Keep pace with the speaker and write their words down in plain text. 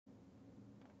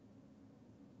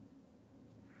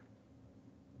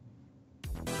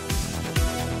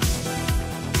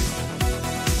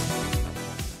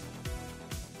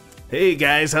Hey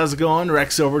guys, how's it going?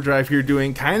 Rex Overdrive here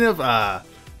doing kind of a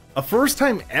first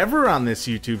time ever on this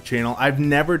YouTube channel. I've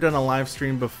never done a live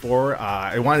stream before.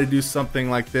 I wanted to do something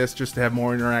like this just to have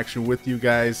more interaction with you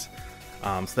guys.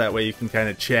 So that way you can kind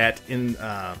of chat in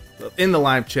the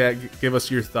live chat, give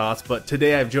us your thoughts. But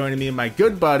today I've joined me my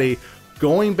good buddy,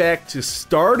 going back to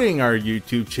starting our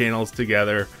YouTube channels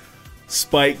together,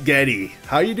 Spike Getty.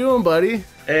 How you doing, buddy?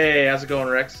 Hey, how's it going,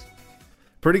 Rex?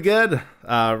 Pretty good.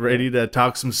 Ready to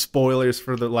talk some spoilers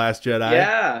for The Last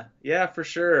Jedi? Yeah, for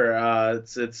sure.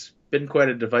 It's been quite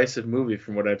a divisive movie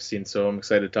from what I've seen, so I'm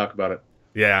excited to talk about it.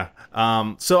 Yeah.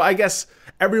 So I guess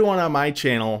everyone on my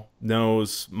channel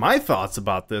knows my thoughts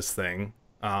about this thing.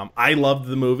 I loved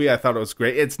the movie. I thought it was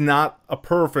great. It's not a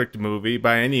perfect movie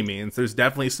by any means. There's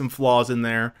definitely some flaws in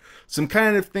there. Some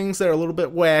kind of things that are a little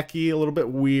bit wacky, a little bit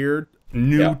weird,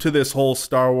 new to this whole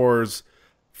Star Wars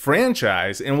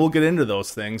franchise, and we'll get into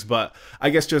those things, but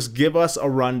I guess just give us a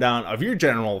rundown of your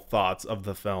general thoughts of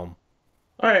the film.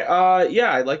 All right.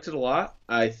 Yeah, I liked it a lot.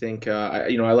 I think I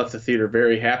left the theater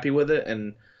very happy with it,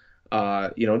 and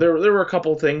there were a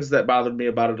couple things that bothered me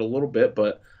about it a little bit,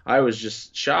 but I was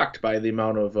just shocked by the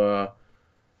amount of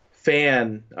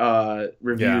fan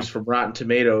reviews from Rotten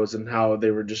Tomatoes and how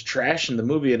they were just trashing the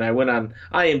movie. And I went on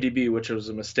IMDb, which was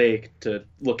a mistake, to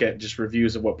look at just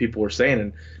reviews of what people were saying,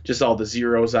 and just all the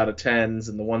 0s out of 10s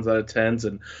and the 1s out of 10s,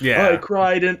 and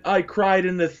I cried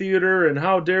in the theater, and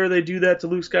how dare they do that to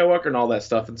Luke Skywalker, and all that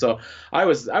stuff. And so I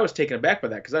was taken aback by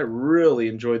that, because I really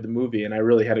enjoyed the movie and I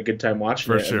really had a good time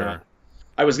watching it. For sure. And,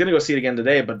 I was gonna go see it again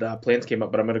today, but plans came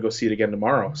up. But I'm gonna go see it again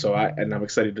tomorrow. So I'm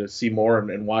excited to see more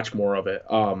and watch more of it.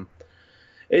 I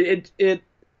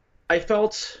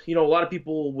felt, a lot of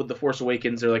people with The Force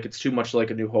Awakens, they're like, it's too much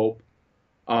like A New Hope.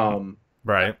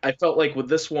 Right. I felt like with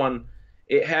this one,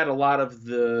 it had a lot of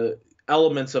the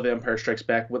elements of Empire Strikes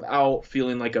Back without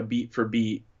feeling like a beat for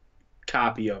beat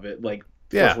copy of it. Like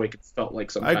Force Awakens felt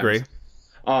like sometimes. I agree.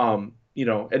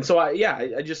 And so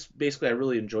I just basically I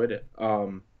really enjoyed it.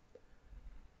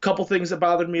 Couple things that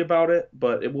bothered me about it,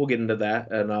 but we'll get into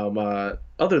that. And other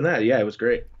than that, it was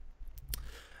great.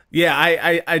 Yeah,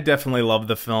 I definitely love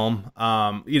the film.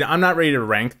 I'm not ready to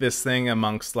rank this thing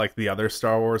amongst like the other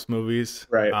Star Wars movies.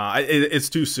 Right. It's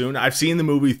too soon. I've seen the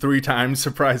movie 3 times,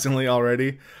 surprisingly,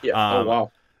 already. Yeah. Oh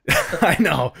wow. I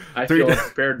know. I feel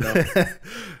prepared now.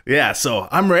 Yeah, so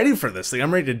I'm ready for this thing.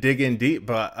 I'm ready to dig in deep.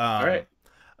 But all right.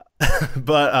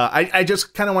 But I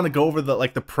just kind of want to go over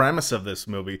the premise of this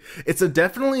movie. It's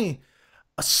definitely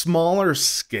a smaller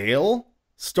scale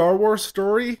Star Wars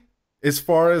story as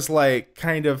far as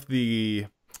kind of the,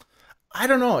 I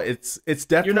don't know. It's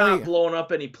definitely, you're not blowing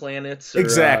up any planets. Or,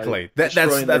 exactly. That's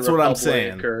what I'm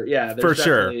saying. Or, for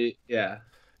sure. Yeah.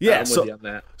 Yeah. I'm with you on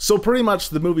that. So pretty much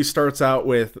the movie starts out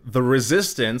with the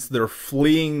Resistance. They're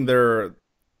fleeing their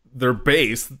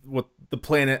base with the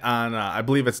planet on I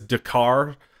believe it's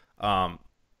Dakar.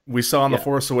 We saw in The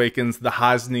Force Awakens the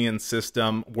Hosnian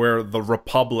system, where the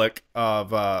Republic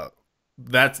of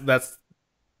that's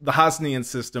the Hosnian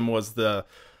system was the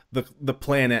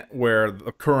planet where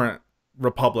the current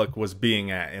Republic was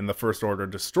being at, and the First Order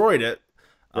destroyed it.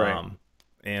 Right.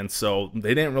 And so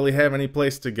they didn't really have any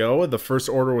place to go. The First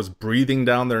Order was breathing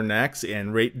down their necks,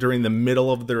 and right during the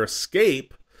middle of their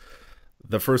escape,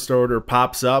 the First Order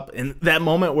pops up. And that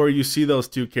moment where you see those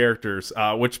two characters,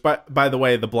 which, by the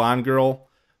way, the blonde girl,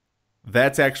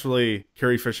 that's actually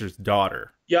Carrie Fisher's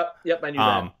daughter. Yep, I knew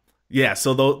that. Yeah,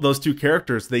 so those two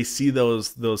characters, they see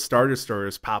those Star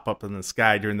Destroyers pop up in the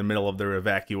sky during the middle of their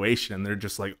evacuation, and they're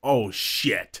just like, oh,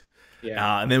 shit.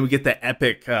 Yeah. And then we get the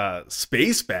epic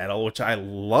space battle, which I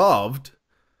loved.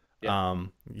 Yeah.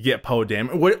 You get Poe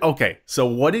Dameron. Okay, so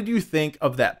what did you think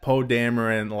of that Poe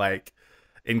Dameron,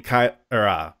 in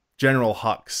General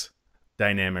Hux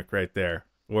dynamic right there?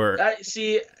 Where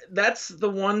see, that's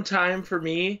the one time for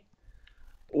me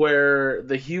where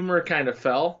the humor kind of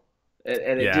fell,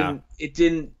 and it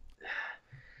didn't.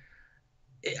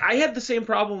 I had the same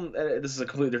problem. This is a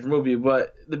completely different movie,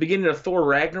 but the beginning of Thor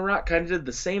Ragnarok kind of did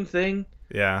the same thing.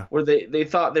 Yeah, where they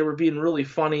thought they were being really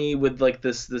funny with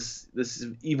this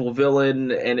evil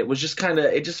villain, and it was just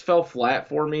it just fell flat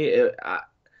for me.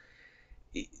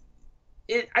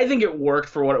 I think it worked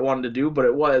for what it wanted to do, but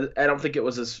I don't think it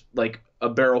was as a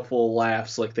barrel full of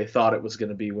laughs like they thought it was going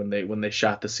to be when they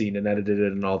shot the scene and edited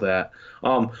it and all that.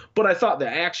 But I thought the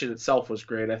action itself was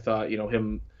great. I thought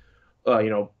him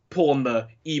pulling the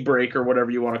e-brake or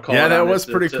whatever you want to call it. Yeah, that was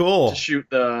pretty cool. To shoot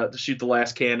the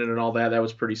last cannon and all that. That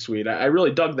was pretty sweet. I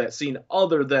really dug that scene,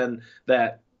 other than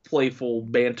that playful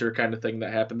banter kind of thing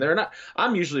that happened there. And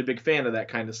I'm usually a big fan of that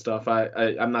kind of stuff.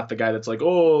 I'm not the guy that's like,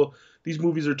 oh, these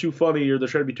movies are too funny or they're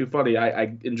trying to be too funny.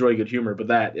 I enjoy good humor, but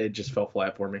that it just fell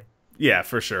flat for me. Yeah,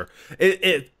 for sure.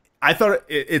 I thought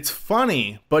it's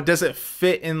funny, but does it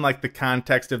fit in like the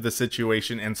context of the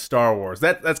situation in Star Wars?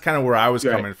 That's kind of where I was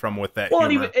Right. coming from with that Well,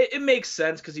 and humor. it makes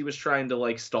sense because he was trying to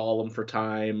like stall him for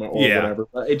time or Yeah. whatever.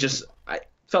 But it just I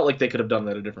felt like they could have done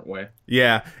that a different way.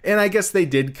 Yeah, and I guess they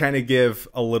did kind of give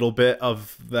a little bit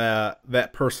of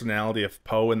that personality of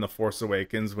Poe in The Force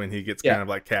Awakens when he gets kind Yeah. of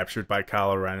like captured by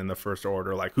Kylo Ren in the First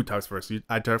Order. Like, who talks first?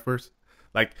 I talk first.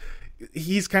 Like,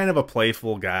 he's kind of a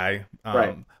playful guy,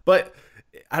 Right. but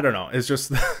I don't know. It's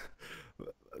just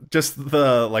just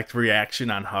the like reaction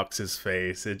on Hux's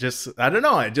face. It just I don't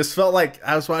know. It just felt like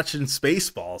I was watching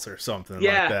Spaceballs or something like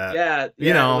Yeah. that. Yeah. You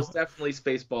Yeah. It know? was definitely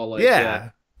Spaceball like. Yeah. Yeah,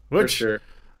 For which sure.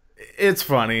 it's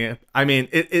funny. I mean,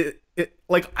 it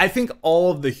like I think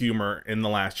all of the humor in The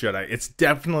Last Jedi, it's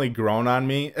definitely grown on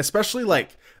me. Especially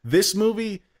like this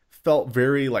movie felt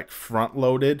very like front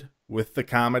loaded with the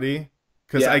comedy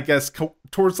because I Yeah. guess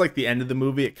towards like the end of the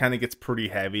movie, it kind of gets pretty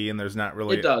heavy and there's not It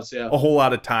really does. Yeah. a whole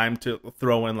lot of time to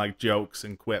throw in like jokes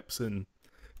and quips and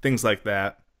things like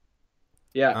that.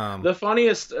 Yeah. Um, The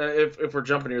funniest, if we're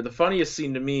jumping here, the funniest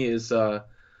scene to me is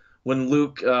when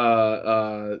Luke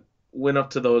went up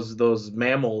to those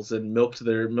mammals and milked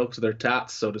their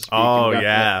tots, so to speak, and oh got that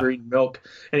yeah, green milk,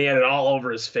 and he had it all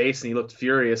over his face, and he looked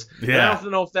furious. And I yeah,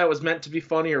 don't know if that was meant to be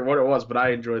funny or what it was, but I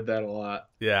enjoyed that a lot.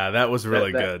 yeah. That was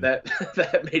really good.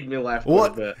 That made me laugh quite a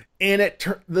What? bit. And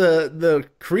the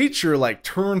creature like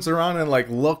turns around and like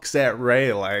looks at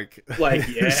Ray like Like,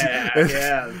 yeah,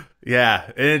 yeah, yeah,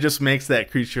 and it just makes that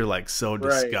creature like so right.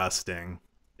 disgusting.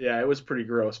 Yeah, it was pretty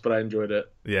gross, but I enjoyed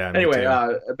it. Yeah, me Anyway,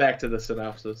 too. back to the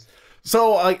synopsis.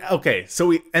 So like okay, so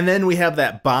we have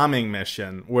that bombing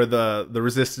mission where the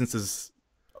resistance is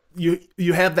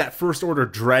you have that first order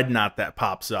dreadnought that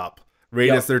pops up right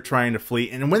as Yep, they're trying to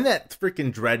flee. And when that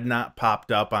freaking dreadnought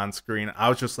popped up on screen, I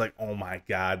was just like, oh my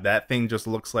god, that thing just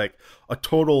looks like a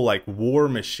total like war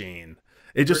machine.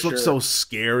 It for just looks so sure.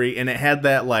 scary, and it had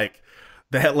that like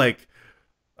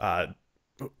uh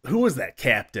who was that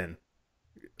captain?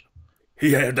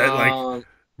 He had that like Um,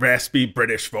 raspy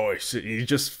British voice. He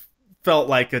just felt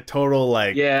like a total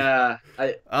like yeah,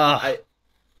 ah I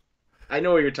I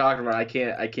know what you're talking about. I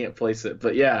can't place it,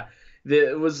 but yeah,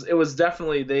 it was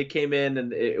definitely they came in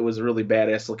and it was a really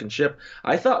badass looking ship.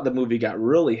 I thought the movie got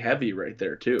really heavy right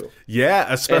there too, yeah,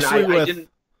 and especially I with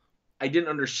didn't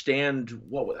understand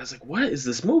what I was like. What is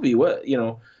this movie? What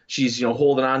she's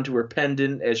holding on to her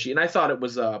pendant as she and I thought it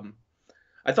was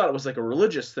like a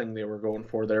religious thing they were going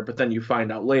for there, but then you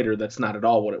find out later that's not at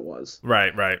all what it was.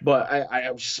 right. But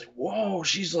I was just like, whoa,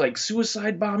 she's like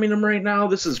suicide bombing him right now.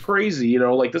 This is crazy,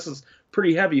 like this is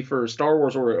pretty heavy for a Star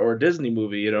Wars or a Disney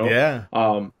movie. Yeah.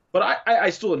 But I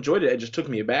still enjoyed it. It just took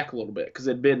me aback a little bit because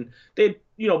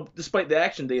despite the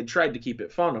action, they had tried to keep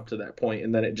it fun up to that point,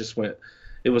 and then it just went.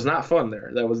 It was not fun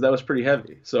there. That was pretty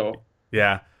heavy. So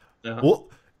Yeah. yeah,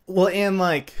 Well, and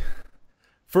like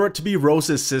for it to be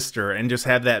Rose's sister and just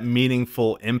have that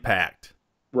meaningful impact.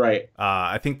 right.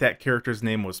 I think that character's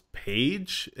name was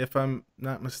Paige, if I'm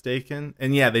not mistaken.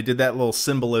 And yeah, they did that little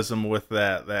symbolism with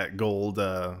that gold.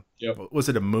 Yep. Was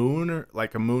it a moon or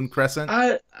like a moon crescent?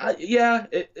 Yeah,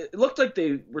 it looked like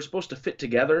they were supposed to fit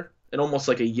together in almost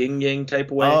like a yin yang type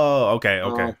of way. Oh,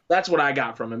 okay. That's what I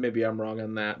got from it. Maybe I'm wrong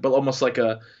on that, but almost like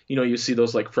you see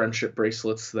those like friendship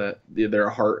bracelets that they're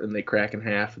a heart and they crack in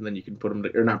half, and then you can put them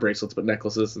or not bracelets, but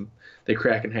necklaces, and they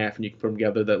crack in half, and you can put them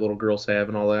together that little girls have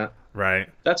and all that. Right.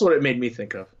 That's what it made me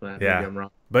think of. Maybe Yeah. I'm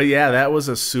wrong. But yeah, that was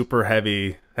a super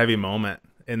heavy moment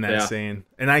in that Yeah. scene.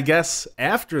 And I guess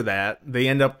after that, they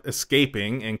end up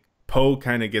escaping, and Poe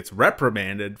kind of gets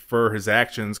reprimanded for his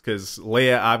actions because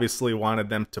Leia obviously wanted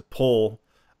them to pull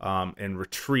and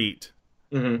retreat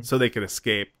Hmm. so they could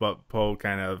escape. But Poe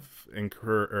kind of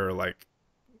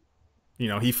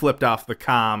he flipped off the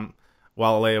comm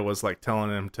while Leia was like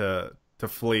telling him to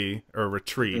flee or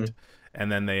retreat, Hmm.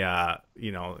 and then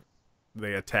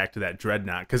they attacked that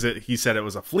dreadnought because he said it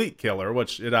was a fleet killer,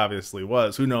 which it obviously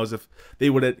was. Who knows if they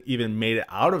would have even made it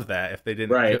out of that if they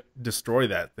didn't Right. destroy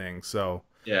that thing. So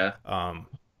Yeah.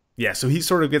 yeah, so he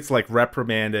sort of gets like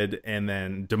reprimanded and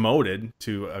then demoted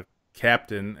to a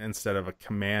captain instead of a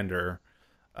commander.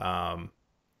 Um,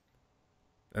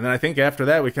 and then I think after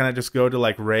that we kind of just go to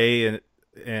like Ray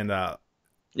and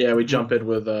Yeah. We jump in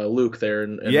with Luke there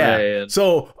and yeah. Ray and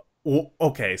So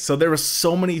okay, so there were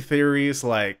so many theories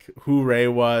like who Ray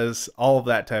was, all of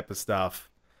that type of stuff.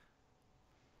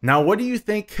 Now, what do you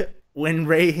think when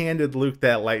Ray handed Luke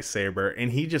that lightsaber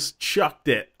and he just chucked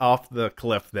it off the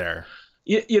cliff there?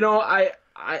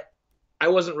 I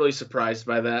wasn't really surprised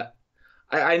by that.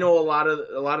 I know a lot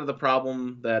of the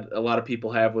problem that a lot of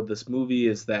people have with this movie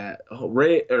is that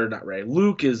Ray or not Ray,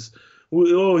 Luke is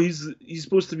he's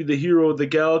supposed to be the hero of the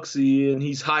galaxy and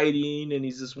he's hiding and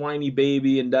he's this whiny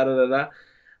baby and da da da da.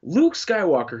 Luke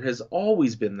Skywalker has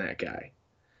always been that guy.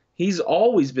 He's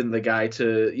always been the guy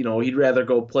to, he'd rather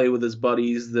go play with his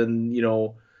buddies than,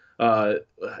 uh,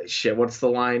 shit, what's the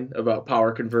line about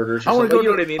power converters or something? You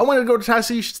know what I mean? I want to go to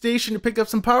Tashi Station to pick up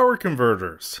some power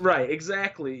converters. Right,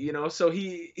 exactly. So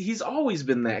he's always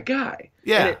been that guy.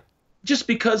 Yeah. And just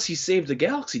because he saved the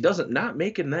galaxy doesn't not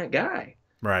make him that guy.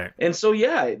 Right. And so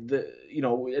yeah,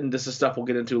 and this is stuff we'll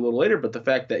get into a little later, but the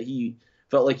fact that he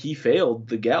felt like he failed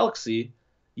the galaxy,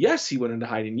 yes, he went into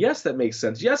hiding. Yes, that makes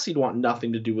sense. Yes, he'd want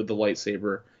nothing to do with the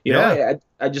lightsaber.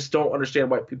 I just don't understand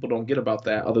why people don't get about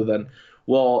that other than,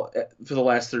 well, for the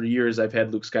last 30 years, I've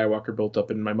had Luke Skywalker built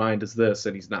up in my mind as this,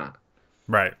 and he's not.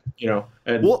 Right.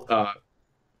 And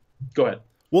go ahead.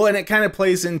 Well, and it kind of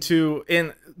plays into,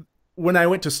 when I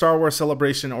went to Star Wars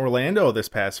Celebration Orlando this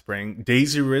past spring,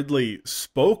 Daisy Ridley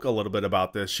spoke a little bit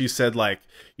about this. She said, like,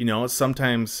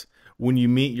 sometimes when you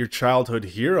meet your childhood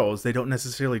heroes, they don't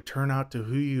necessarily turn out to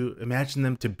who you imagine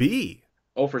them to be.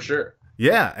 Oh, for sure.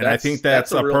 Yeah, and I think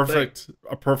that's a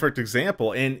perfect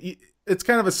example. And it's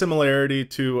kind of a similarity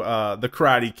to the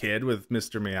Karate Kid with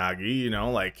Mr. Miyagi,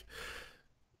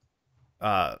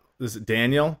 is it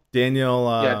Daniel?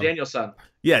 Daniel's son.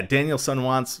 Yeah, Daniel's son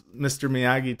wants Mr.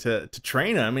 Miyagi to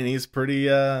train him, and he's pretty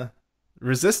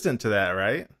resistant to that,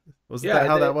 right? Wasn't that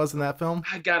how that was in that film?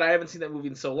 God, I haven't seen that movie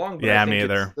in so long. But yeah, I think me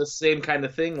either. It's the same kind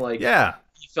of thing. Like, yeah,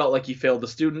 he felt like he failed the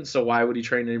student, so why would he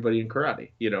train anybody in karate?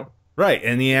 Right,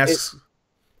 and he asked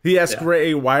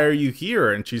Rey, "Why are you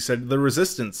here?" And she said, "The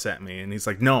Resistance sent me." And he's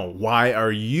like, "No, why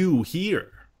are you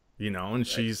here?" And right.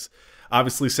 She's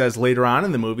obviously says later on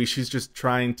in the movie she's just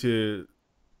trying to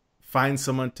find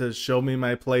someone to show me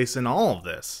my place in all of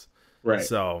this. Right.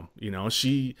 So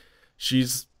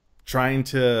she's trying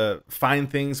to find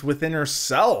things within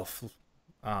herself.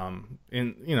 And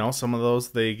some of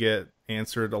those they get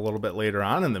answered a little bit later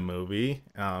on in the movie.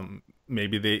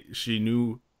 Maybe she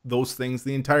knew those things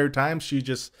the entire time. She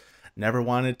just never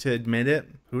wanted to admit it.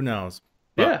 Who knows?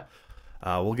 But,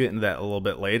 yeah. We'll get into that a little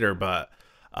bit later. But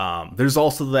there's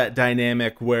also that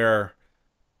dynamic where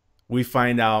we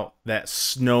find out that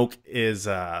Snoke is,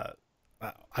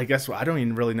 I guess I don't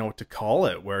even really know what to call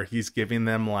it, where he's giving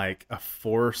them like a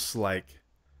force like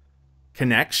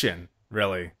connection,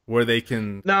 really, where they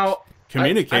can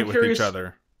communicate with each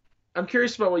other. I'm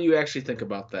curious about what you actually think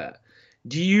about that.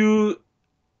 Do you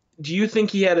think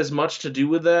he had as much to do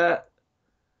with that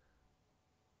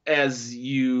as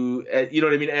you know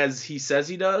what I mean, as he says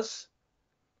he does?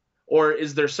 Or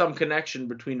is there some connection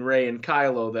between Rey and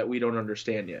Kylo that we don't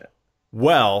understand yet?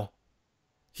 Well,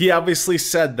 he obviously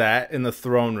said that in the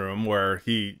throne room where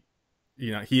he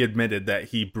admitted that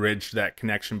he bridged that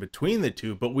connection between the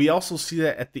two, but we also see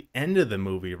that at the end of the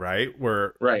movie, right?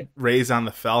 Where Rey's on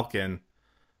the Falcon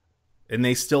and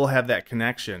they still have that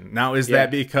connection. Now, is that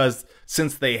because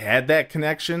since they had that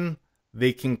connection,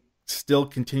 they can still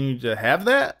continue to have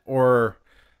that? Or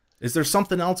is there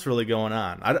something else really going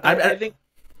on? I think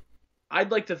I'd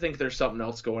like to think there's something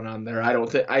else going on there.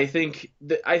 I think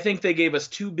they gave us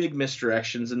two big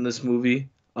misdirections in this movie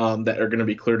that are going to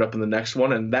be cleared up in the next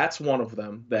one, and that's one of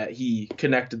them, that he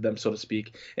connected them, so to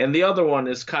speak. And the other one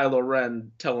is Kylo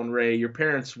Ren telling Rey, "Your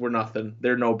parents were nothing.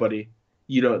 They're nobody.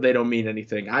 They don't mean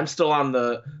anything." I'm still on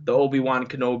the Obi-Wan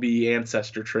Kenobi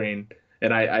ancestor train,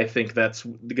 and I think that's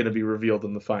going to be revealed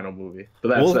in the final movie.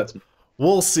 But that's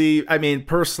we'll see. I mean,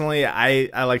 personally,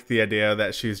 I like the idea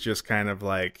that she's just kind of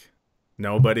like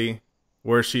nobody,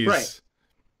 where she's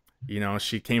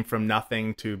she came from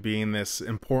nothing to being this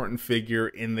important figure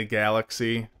in the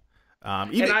galaxy.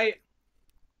 And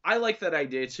I like that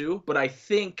idea too, but I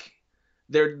think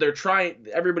they're trying.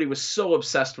 Everybody was so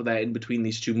obsessed with that in between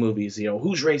these two movies.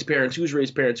 Who's Rey's parents? Who's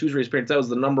Rey's parents? Who's Rey's parents? That was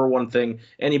the number one thing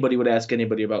anybody would ask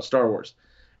anybody about Star Wars.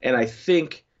 And I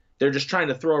think they're just trying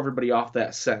to throw everybody off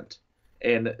that scent.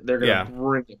 And they're going to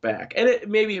bring it back. And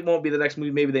maybe it won't be the next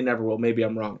movie. Maybe they never will. Maybe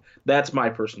I'm wrong. That's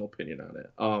my personal opinion on it.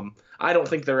 I don't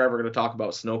think they're ever going to talk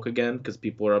about Snoke again because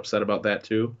people are upset about that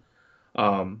too.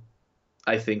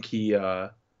 I think he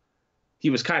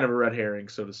was kind of a red herring,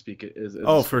 so to speak.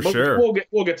 For sure.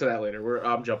 We'll get to that later.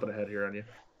 I'm jumping ahead here on you.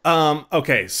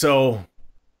 Okay, so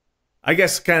I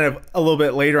guess kind of a little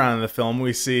bit later on in the film,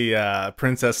 we see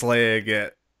Princess Leia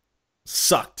get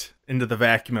sucked into the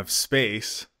vacuum of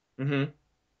space. Mm-hmm.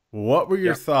 What were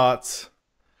your thoughts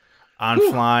on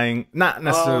flying? Not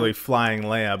necessarily flying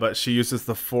Leia, but she uses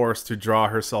the Force to draw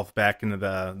herself back into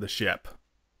the ship.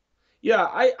 Yeah,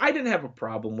 I didn't have a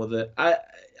problem with it. I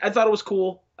thought it was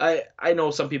cool. I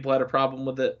know some people had a problem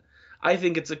with it. I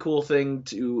think it's a cool thing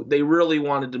to. They really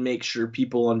wanted to make sure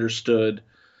people understood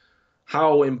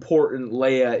how important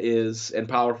Leia is and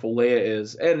powerful Leia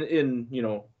is, and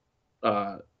in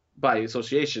uh, by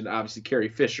association, obviously Carrie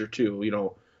Fisher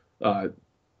too. Uh,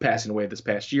 passing away this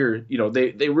past year.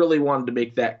 They really wanted to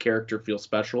make that character feel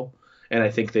special, and I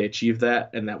think they achieved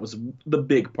that. And that was the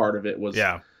big part of it was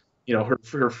Yeah.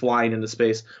 her flying into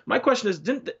space. My question is,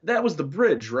 didn't that was the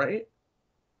bridge, right?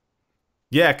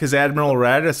 Yeah, because Admiral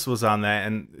Radis was on that,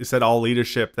 and it said all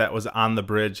leadership that was on the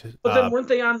bridge. But then weren't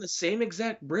they on the same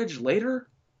exact bridge later?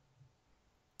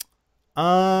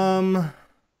 Um,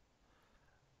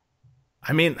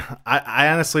 I mean, I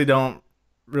honestly don't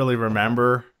really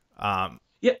remember.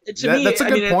 Yeah, to me, That's a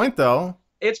good point, though.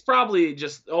 It's probably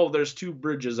just, oh, there's two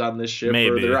bridges on this ship, or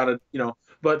Maybe. they're on a.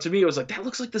 But to me, it was like that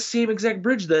looks like the same exact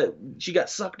bridge that she got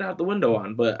sucked out the window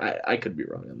on. But I could be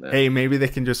wrong on that. Hey, maybe they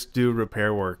can just do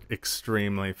repair work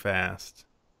extremely fast.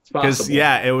 It's Because possible.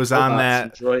 yeah, it was on Robots that.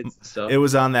 and droids and stuff. It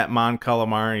was on that Mon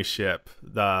Calamari ship,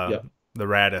 Yep. the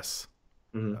Radis.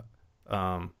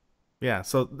 Mhm. Yeah,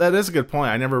 so that is a good point.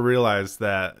 I never realized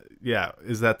that. Yeah,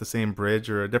 is that the same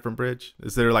bridge or a different bridge?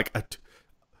 Is there like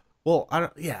well, I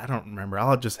don't. Yeah, I don't remember.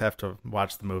 I'll just have to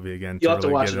watch the movie again You'll to have to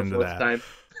really watch get it a into fourth that. time.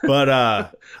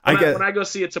 But When I go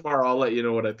see it tomorrow, I'll let you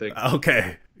know what I think.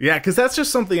 Okay, yeah, because that's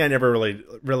just something I never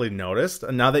really noticed.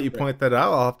 And now that you point that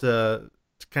out, I'll have to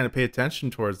kind of pay attention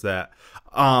towards that.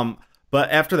 But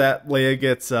after that, Leia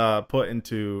gets put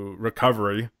into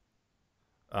recovery.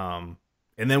 And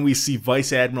then we see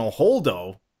Vice Admiral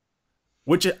Holdo,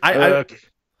 which I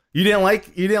you didn't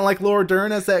like Laura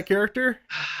Dern as that character?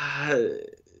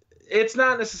 It's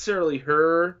not necessarily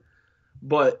her,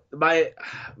 but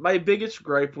my biggest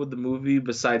gripe with the movie,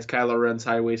 besides Kylo Ren's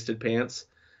high waisted pants,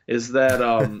 is that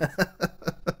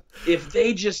if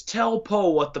they just tell Poe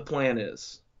what the plan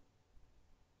is,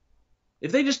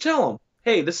 if they just tell him,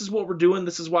 hey, this is what we're doing,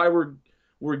 this is why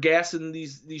we're gassing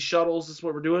these shuttles, this is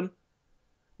what we're doing,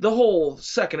 the whole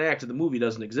second act of the movie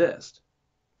doesn't exist.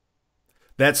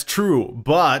 That's true,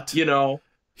 but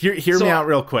hear me out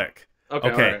real quick.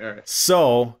 Okay. All right.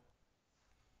 So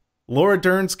Laura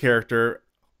Dern's character,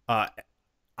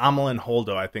 Amelin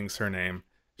Holdo, I think's her name.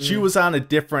 She was on a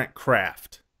different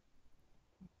craft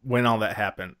when all that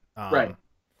happened. Right.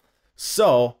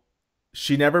 So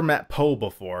she never met Poe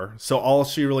before. So all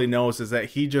she really knows is that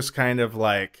he just kind of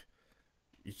like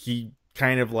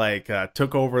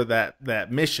took over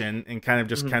that mission and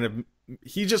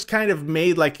he just kind of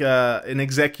made like an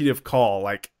executive call,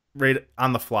 like right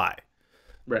on the fly.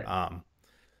 Right.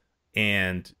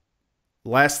 And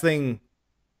last thing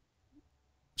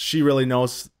she really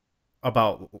knows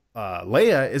about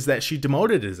Leia is that she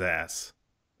demoted his ass.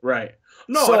 Right.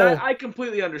 No, So, and I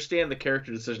completely understand the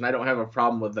character decision. I don't have a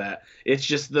problem with that. It's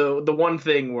just the one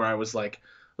thing where I was like,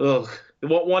 ugh.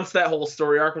 Once that whole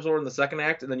story arc was over in the second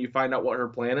act, and then you find out what her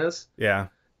plan is. Yeah.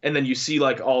 And then you see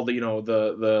like all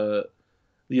the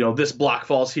this block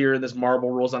falls here and this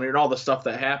marble rolls on here and all the stuff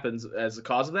that happens as a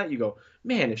cause of that. You go,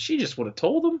 man, if she just would have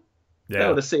told him, that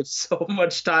would have saved so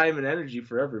much time and energy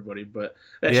for everybody. But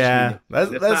that's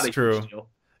that's true.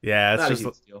 Yeah, it's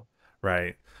just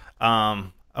right.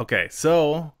 Okay,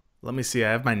 so let me see. I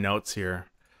have my notes here.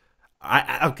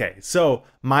 Okay, so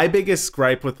my biggest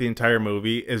gripe with the entire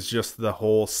movie is just the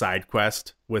whole side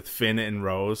quest with Finn and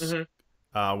Rose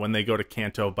when they go to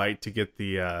Canto Bight to get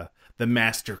the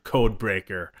master code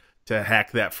breaker to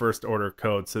hack that first order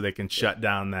code so they can shut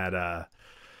down that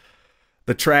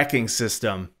the tracking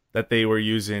system that they were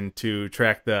using to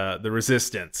track the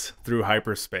resistance through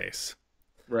hyperspace.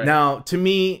 Right. Now, to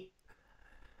me,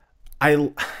 I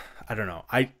don't know.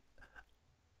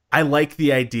 I like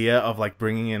the idea of like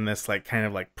bringing in this like kind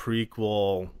of like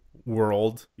prequel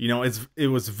world. It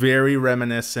was very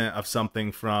reminiscent of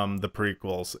something from the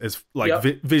prequels, as like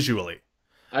visually.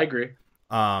 I agree.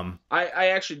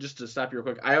 I actually, just to stop you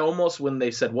real quick, I almost, when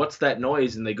they said, "What's that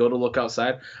noise?" and they go to look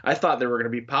outside, I thought there were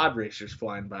going to be pod racers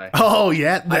flying by. Oh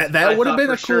yeah, that would have been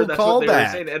a cool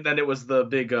callback. And then it was the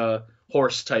big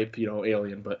horse type,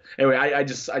 alien. But anyway, I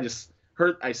just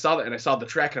heard, I saw that, and I saw the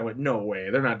track, and I went, "No way,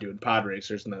 they're not doing pod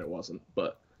racers," and then it wasn't.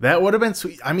 But that would have been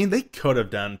sweet. I mean, they could have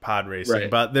done pod racing,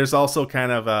 but there's also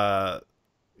kind of a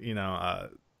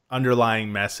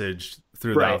underlying message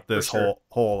throughout this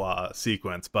whole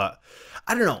sequence. But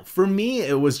I don't know. For me,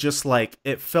 it was just like,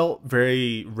 it felt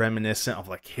very reminiscent of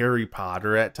like Harry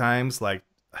Potter at times. Like,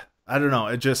 I don't know.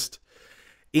 It just,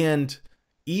 and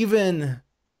even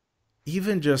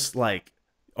just like,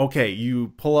 okay,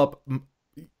 you pull up Maz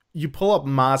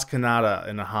Kanata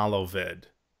in a holovid.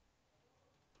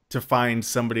 to find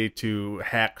somebody to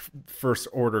hack First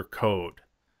Order code.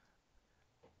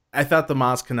 I thought the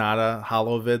Maz Kanata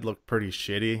holovid looked pretty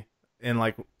shitty. And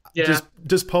like, Yeah.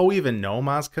 does Poe even know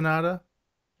Maz Kanata?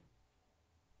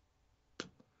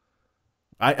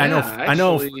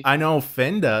 I know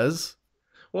Finn does.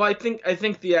 Well, I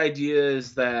think the idea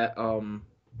is that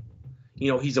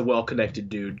he's a well-connected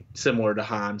dude, similar to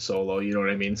Han Solo. You know what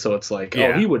I mean? So it's like,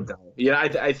 Yeah. oh, he would know. Yeah,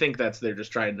 I think they're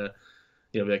just trying to,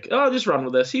 be like, oh, just run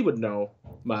with this. He would know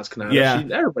Maz Kanata. Yeah.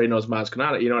 Everybody knows Maz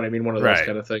Kanata. You know what I mean? One of those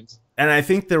kind of things. And I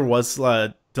think there was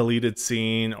a deleted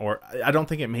scene, or I don't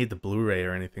think it made the Blu-ray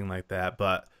or anything like that,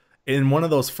 but in one of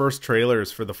those first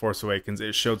trailers for The Force Awakens,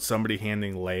 it showed somebody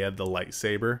handing Leia the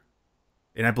lightsaber.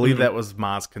 And I believe that was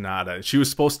Maz Kanata. She was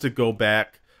supposed to go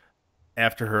back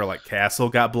after her like castle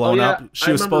got blown up.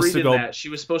 She was supposed to go. That. She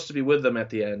was supposed to be with them at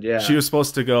the end. Yeah, she was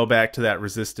supposed to go back to that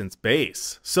Resistance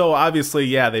base. So obviously,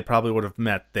 yeah, they probably would have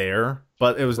met there,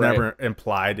 but it was never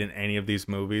implied in any of these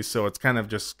movies. So it's kind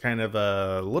of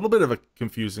a little bit of a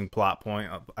confusing plot point,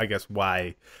 I guess,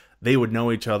 why they would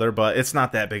know each other. But it's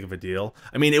not that big of a deal.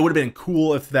 I mean, it would have been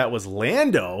cool if that was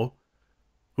Lando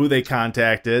who they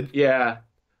contacted. Yeah.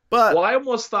 But I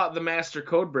almost thought the Master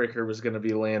Codebreaker was going to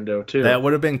be Lando too. That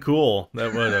would have been cool.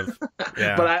 That would have.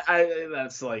 Yeah. But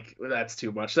that's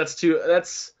too much. That's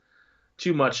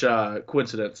too much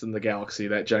coincidence in the galaxy,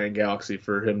 that giant galaxy,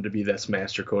 for him to be this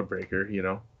Master Codebreaker.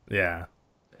 Yeah.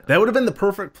 That would have been the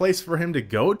perfect place for him to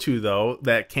go to, though.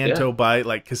 That Canto Bight,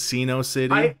 like Casino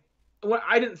City. I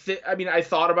didn't think. I mean, I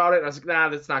thought about it, and I was like, nah,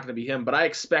 that's not going to be him. But I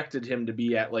expected him to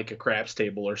be at like a craps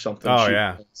table or something. Oh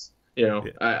yeah.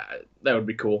 That would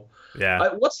be cool. Yeah.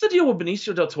 What's the deal with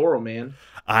Benicio del Toro, man?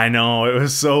 I know, it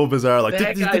was so bizarre. Like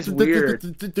that guy's weird.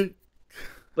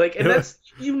 Like, and that's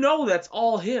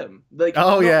all him. Like,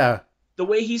 yeah. The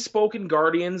way he spoke in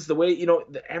Guardians, the way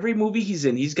every movie he's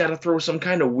in, he's got to throw some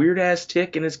kind of weird ass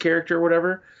tick in his character or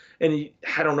whatever. And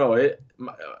I don't know.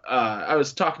 I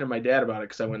was talking to my dad about it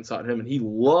because I went and saw him, and he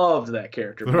loved that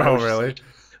character. Oh, really?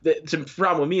 The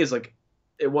problem with me is like,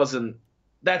 it wasn't.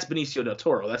 That's Benicio del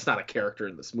Toro. That's not a character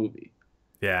in this movie.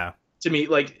 Yeah. To me,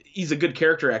 like, he's a good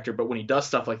character actor, but when he does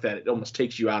stuff like that, it almost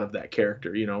takes you out of that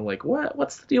character. Like,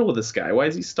 what's the deal with this guy? Why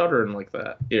is he stuttering like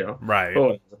that? Right.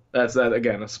 Oh, that's that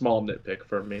again, a small nitpick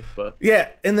for me, but yeah.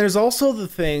 And there's also the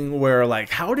thing where, like,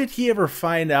 how did he ever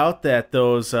find out that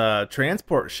those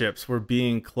transport ships were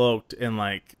being cloaked and,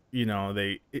 like,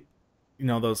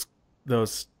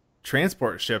 those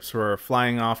transport ships were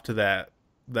flying off to that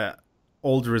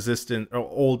old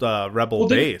rebel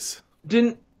base?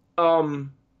 Didn't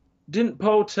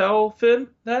Poe tell Finn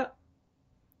that?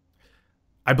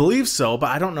 I believe so, but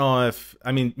I don't know if,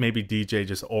 maybe DJ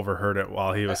just overheard it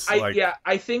while he was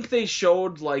I think they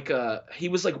showed like he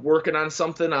was like working on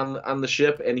something on the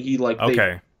ship, and he like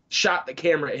they shot the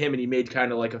camera at him, and he made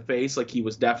kind of like a face like he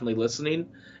was definitely listening,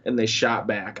 and they shot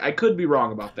back. I could be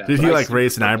wrong about that. Did he like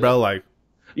raise an eyebrow like?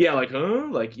 Yeah, like, huh?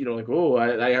 Like, like, oh,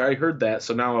 I heard that,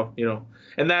 so now,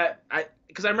 and that,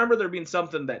 because I remember there being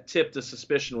something that tipped a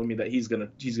suspicion with me that he's gonna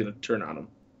turn on him,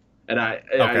 and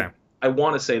I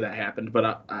want to say that happened,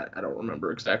 but I don't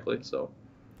remember exactly, so.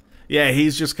 Yeah,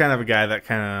 he's just kind of a guy that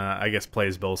kind of, I guess,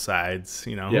 plays both sides,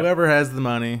 whoever has the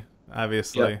money,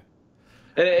 obviously. Yep.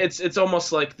 And it's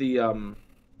almost like the,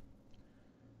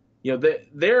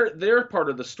 their part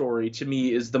of the story, to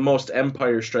me, is the most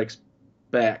Empire Strikes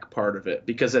Back part of it,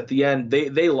 because at the end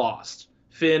they lost.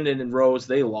 Finn and Rose,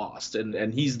 they lost,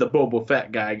 and he's the Boba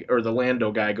Fett guy or the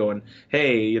Lando guy going,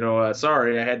 hey,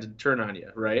 sorry, I had to turn on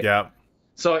you, right? Yeah.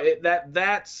 So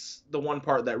that's the one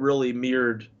part that really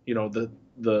mirrored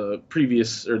the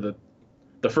previous, or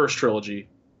the first trilogy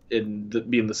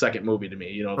being the second movie to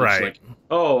me. Right. Like,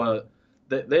 oh,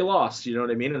 they lost, you know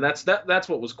what I mean? And that's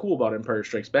what was cool about Empire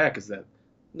Strikes Back, is that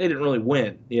they didn't really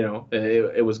win,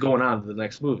 it was going on to the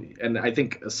next movie. And I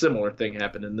think a similar thing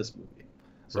happened in this movie.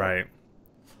 So. Right.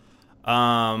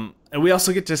 And we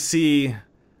also get to see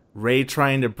Rey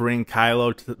trying to bring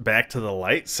Kylo back to the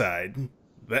light side.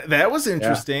 That was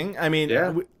interesting.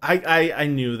 Yeah. I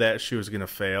knew that she was going to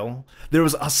fail. There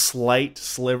was a slight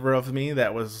sliver of me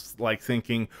that was like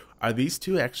thinking, are these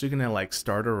two actually going to like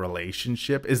start a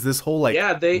relationship? Is this whole like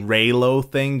Reylo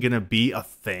thing going to be a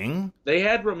thing? They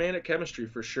had romantic chemistry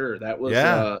for sure. That was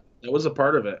a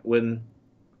part of it when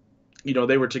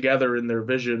they were together in their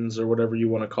visions or whatever you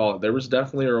want to call it. There was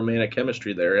definitely a romantic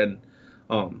chemistry there, and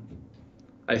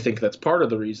I think that's part of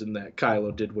the reason that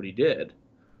Kylo did what he did.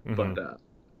 Mm-hmm. But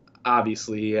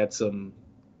obviously he had some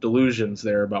delusions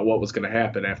there about what was going to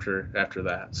happen after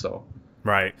that. So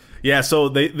right, yeah. So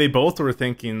they both were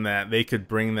thinking that they could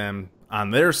bring them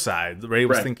on their side. Rey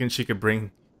was thinking she could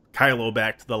bring Kylo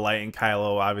back to the light, and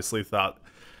Kylo obviously thought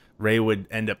Rey would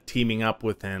end up teaming up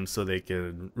with him so they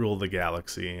could rule the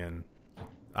galaxy and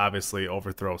obviously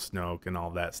overthrow Snoke and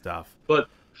all that stuff. But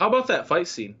how about that fight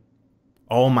scene?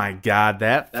 Oh my god,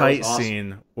 that That was fight awesome.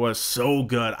 scene was so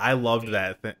good. I loved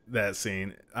that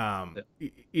scene.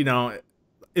 You know,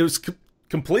 it was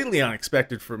completely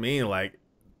unexpected for me, like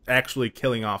actually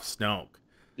killing off Snoke.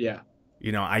 Yeah.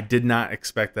 You know, I did not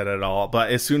expect that at all.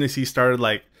 But as soon as he started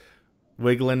like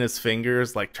wiggling his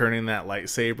fingers, like turning that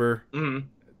lightsaber Mm-hmm.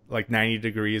 like 90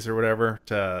 degrees or whatever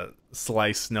to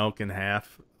slice Snoke in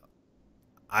half,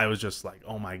 I was just like,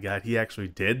 oh my god, he actually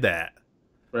did that.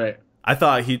 Right. I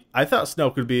thought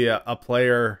Snoke would be a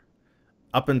player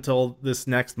up until this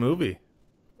next movie.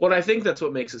 Well, I think that's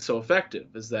what makes it so effective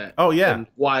is that, Oh yeah, and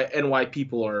why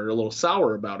people are a little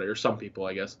sour about it, or some people,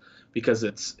 I guess, because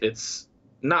it's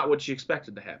not what you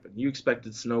expected to happen. You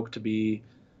expected Snoke to be,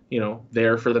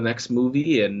 there for the next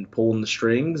movie and pulling the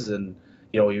strings, and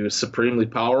he was supremely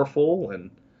powerful,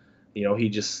 and he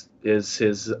just is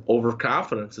his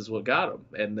overconfidence is what got him,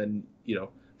 and then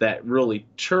that really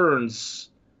turns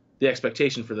the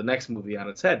expectation for the next movie on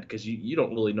its head because you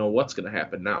don't really know what's going to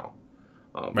happen now.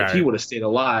 right. If he would have stayed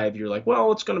alive, you're like,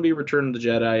 well, it's going to be Return of the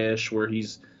Jedi-ish, where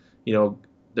he's,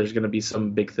 there's going to be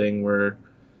some big thing where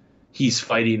he's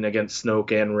fighting against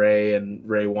Snoke and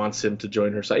Rey wants him to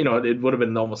join her side. It would have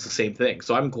been almost the same thing.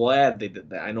 So I'm glad they did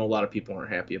that. I know a lot of people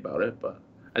aren't happy about it, but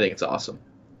I think it's awesome.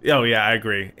 Oh yeah, I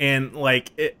agree. And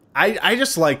like I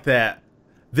just like that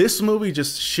this movie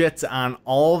just shits on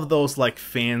all of those like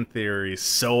fan theories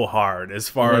so hard as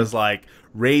far as like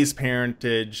Rey's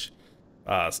parentage,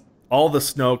 all the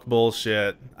Snoke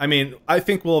bullshit. I mean, I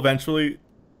think we'll eventually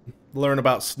learn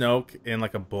about Snoke in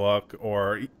like a book,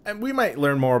 and we might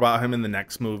learn more about him in the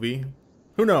next movie.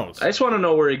 Who knows? I just want to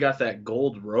know where he got that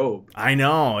gold robe. I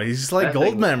know, he's just like That gold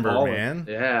thing was member, ballin'. man.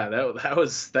 Yeah, that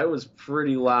was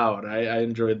pretty loud. I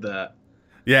enjoyed that.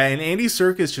 Yeah, and Andy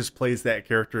Serkis just plays that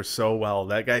character so well.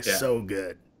 That guy's Yeah. so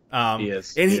good. He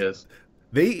is. And he is.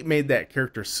 they made that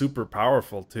character super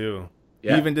powerful too.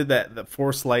 Yeah. He even did the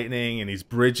Force lightning, and he's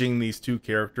bridging these two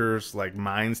characters like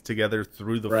minds together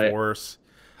through the Right. Force.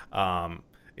 And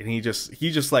he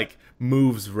just like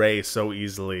moves Rey so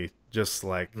easily, just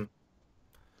like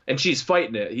And she's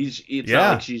fighting it. It's Yeah.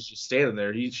 not like she's just standing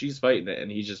there. She's fighting it,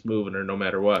 and he's just moving her no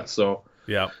matter what. So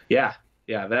yeah, yeah.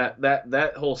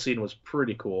 That whole scene was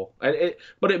pretty cool.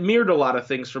 But it mirrored a lot of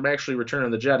things from actually Return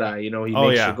of the Jedi. He Oh,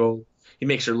 makes yeah. her go. He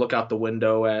makes her look out the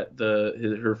window at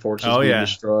her forces Oh, being yeah.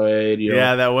 destroyed.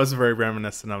 yeah. That was very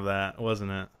reminiscent of that,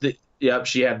 wasn't it? Yep,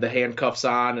 she had the handcuffs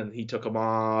on, and he took them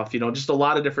off. Just a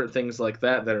lot of different things like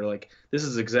that are like, this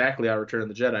is exactly how Return of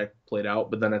the Jedi played out,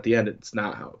 but then at the end, it's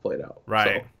not how it played out.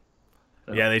 Right.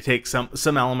 So, Yeah, they take some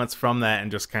elements from that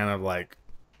and just kind of like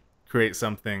create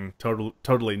something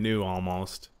totally new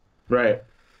almost. right.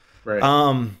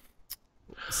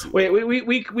 Wait,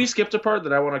 we skipped a part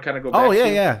that I want to kind of go back Oh to.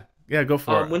 yeah. Go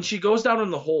for it. When she goes down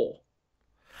in the hole.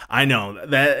 I know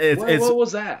that What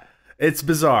was that? it's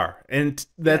bizarre, and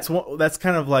that's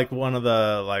kind of like one of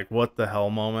the like what the hell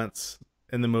moments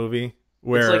in the movie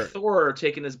where It's like Thor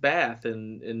taking his bath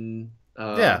in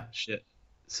Yeah. shit.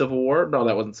 Civil War? No,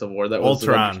 that wasn't Civil War. That was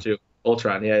Ultron. Avengers 2.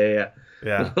 Ultron, yeah.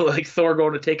 yeah Like Thor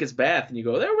going to take his bath, and you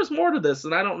go, there was more to this,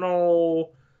 and I don't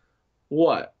know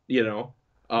what, yeah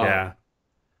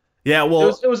yeah It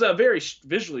well was a very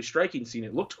visually striking scene.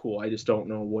 It looked cool. I just don't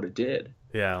know what it did.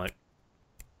 yeah like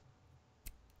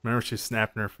remember she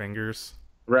snapping her fingers.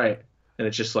 Right, and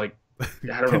it's just like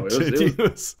I don't know.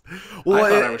 Continuous. I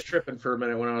thought I was tripping for a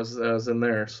minute when I was in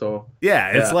there. So yeah,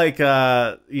 it's Yeah. like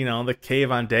the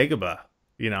cave on Dagobah.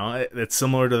 It's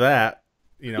similar to that.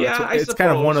 Yeah, I it's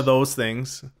kind of one suppose. of those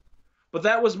things. but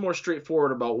that was more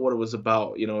straightforward about what it was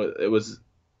about. It was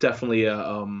definitely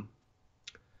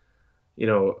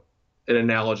an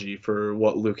analogy for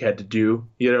what Luke had to do.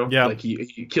 Yeah. Like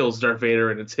he kills Darth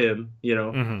Vader and it's him.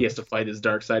 Mhm. He has to fight his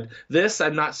dark side. This,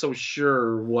 I'm not so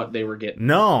sure what they were getting.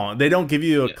 No, they don't give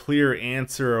you a Yeah. clear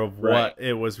answer of Right. what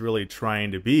it was really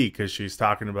trying to be, because she's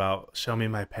talking about show me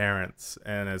my parents,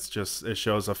 and it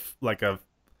shows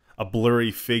a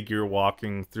blurry figure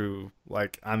walking through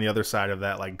like on the other side of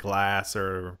that like glass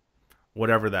or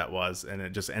whatever that was, and it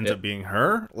just ends Yeah. up being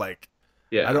her. Like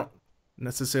Yeah, I don't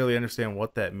necessarily understand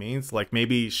what that means. Like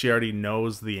maybe she already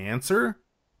knows the answer.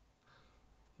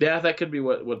 Yeah, that could be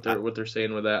what they're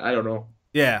saying with that. I don't know.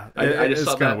 Yeah, I just it's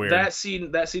thought kind that of weird.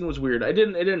 that scene was weird. It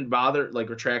didn't bother like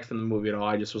retract from the movie at all.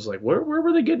 I just was like, where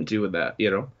were they getting to with that?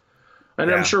 And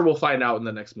Yeah. I'm sure we'll find out in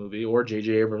the next movie, or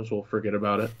J.J. Abrams will forget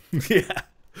about it. yeah,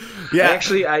 yeah.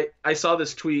 Actually, I saw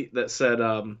this tweet that said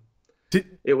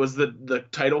Did, It was the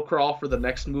title crawl for the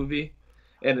next movie,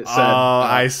 and it said, oh,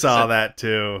 I saw that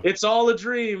too. "It's all a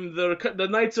dream. The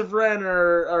Knights of Ren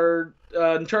are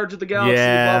in charge of the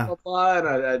galaxy." Blah Yeah, blah blah, and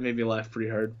I made me laugh pretty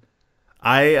hard.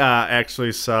 I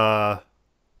actually saw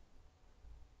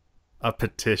a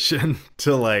petition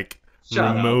to like Shut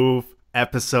up. remove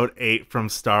episode 8 from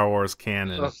Star Wars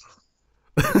canon. Ugh,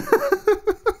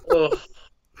 ugh,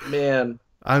 man,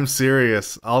 I'm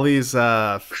serious. All these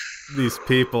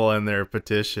people and their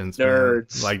petitions, man.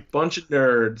 nerds, Like, bunch of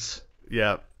nerds.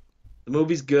 yeah, The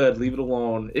movie's good. Leave it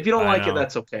alone. If you don't I like it, know.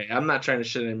 that's okay. I'm not trying to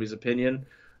shit anybody's opinion,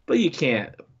 but you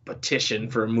can't petition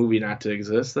for a movie not to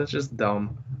exist. That's just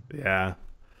dumb. Yeah,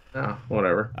 Oh,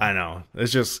 whatever. I know.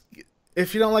 It's just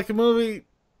if you don't like a movie,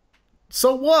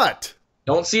 so what?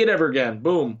 Don't see it ever again.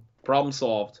 Boom. Problem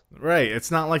solved. Right.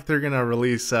 It's not like they're gonna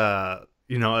release a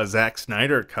Zack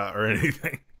Snyder cut or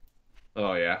anything.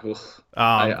 Oh yeah. Ugh.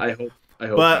 Um, I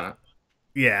hope but not.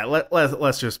 yeah,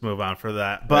 let's just move on for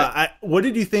that. Right. But what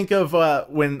did you think of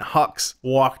when Hux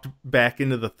walked back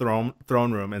into the throne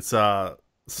room and saw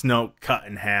Snoke cut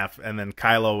in half, and then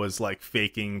Kylo was like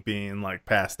faking being like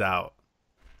passed out?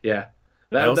 Yeah.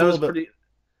 That That was a that was little bit, pretty. It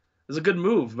was a good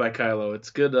move by Kylo. It's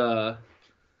good.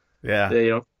 yeah, You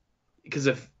know, because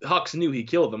if Hux knew he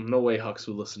killed him, no way Hux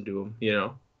would listen to him. You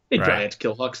know, he'd probably right, have to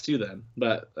kill Hux too then.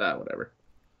 But whatever.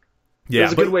 It yeah,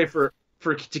 was a good but way for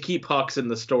to keep Hux in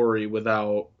the story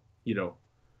without,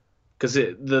 because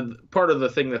the part of the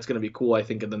thing that's going to be cool, I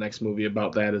think, in the next movie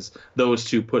about that is those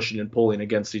two pushing and pulling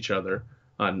against each other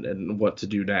on and what to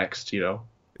do next.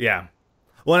 yeah.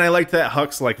 Well, and I liked that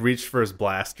Hux like reached for his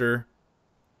blaster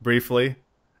briefly,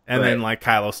 and then Right? like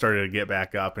Kylo started to get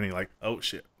back up, and he like, oh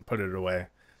shit, put it away.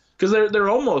 Because they're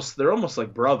almost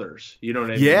like brothers. You know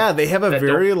what I mean? Yeah, they have a That don't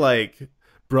very like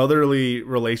brotherly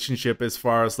relationship as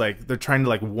far as like they're trying to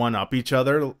like one up each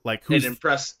other. Like and who's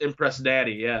impress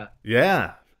daddy. Yeah,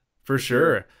 yeah, for for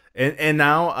sure. sure. And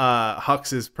now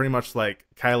Hux is pretty much like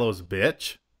Kylo's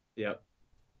bitch Yep.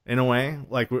 in a way.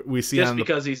 Like we see Just on the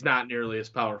because he's not nearly as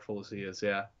powerful as he is.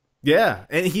 Yeah. yeah,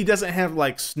 and he doesn't have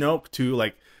like Snoke to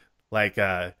like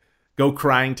go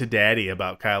crying to daddy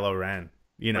about Kylo Ren.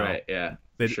 You know, Right. Yeah.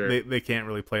 For they, sure. they can't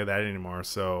really play that anymore.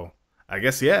 So I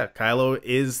guess yeah, Kylo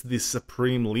is the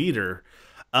supreme leader.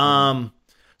 Mhm. Um,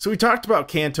 so we talked about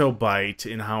Canto Bite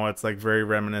and how it's like very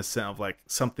reminiscent of like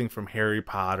something from Harry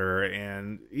Potter,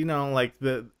 and like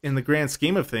the in the grand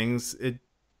scheme of things, it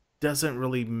doesn't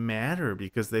really matter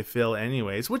because they fail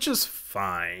anyways, which is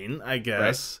fine, I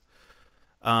Right. guess.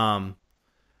 Um,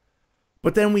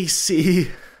 but then we see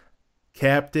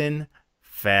Captain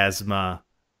Phasma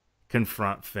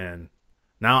confront Finn.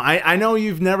 Now, I know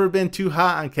you've never been too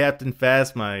hot on Captain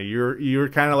Phasma. You're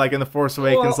kind of like in The Force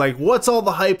Awakens, Well, like, what's all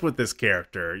the hype with this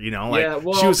character? Like yeah.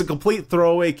 she was Well. a complete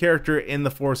throwaway character in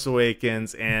The Force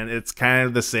Awakens, and it's kind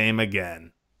of the same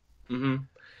again. hmm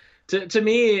To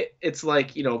me, it's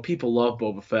like people love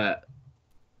Boba Fett,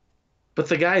 but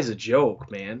the guy's a joke,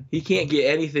 man. He can't get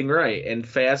anything right, and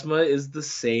Phasma is the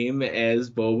same as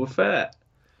Boba Fett.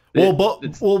 Well,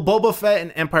 It's Boba Fett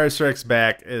in Empire Strikes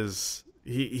Back is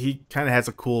he kind of has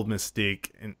a cool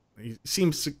mystique, and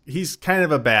he's kind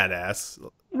of a badass.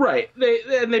 right.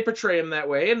 They portray him that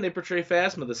way, and they portray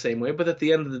Phasma the same way. But at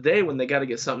the end of the day, when they got to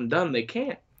get something done, they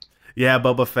can't. Yeah,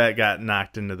 Boba Fett got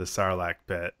knocked into the Sarlacc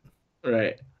pit.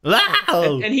 Right.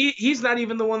 Wow. And he's not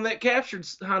even the one that captured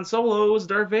Han Solo. It was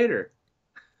Darth Vader.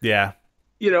 Yeah,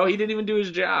 He didn't even do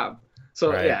his job.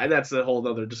 So right. yeah, that's a whole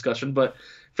other discussion. But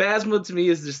Phasma to me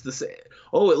is just the same.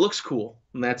 Oh, it looks cool,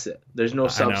 and that's it. There's no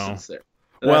I know. substance there.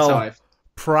 And that's how Well,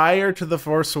 prior to The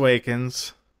Force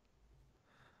Awakens,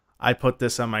 I put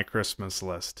this on my Christmas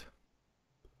list.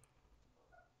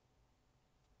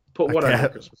 put what on your Okay,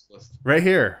 Christmas list. right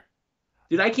here.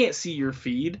 Dude, I can't see your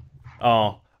feed,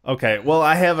 Oh, okay. Well,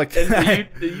 I have a. and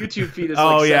the YouTube feed is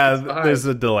oh like yeah, seconds behind. there's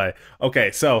a delay.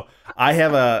 Okay, so I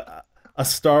have a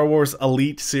Star Wars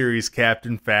Elite Series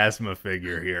Captain Phasma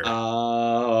figure here.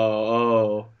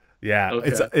 Oh, Yeah,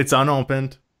 okay. it's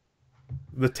unopened.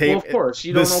 The tape. Well, of course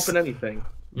you don't open anything.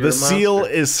 You're The a seal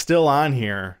monster. is still on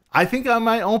here. I think I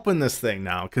might open this thing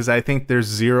now because I think there's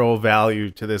zero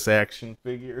value to this action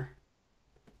figure.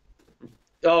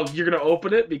 Oh, you're gonna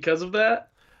open it because of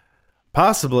that?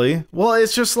 Possibly. Well,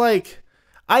 it's just like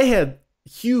I had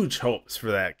huge hopes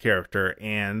for that character,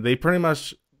 and they pretty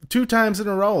much 2 times in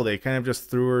a row they kind of just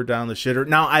threw her down the shitter.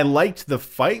 Now, I liked the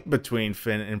fight between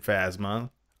Finn and Phasma.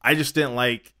 I just didn't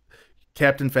like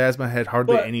Captain Phasma had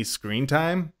hardly But any screen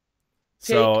time. take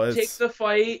So take it's the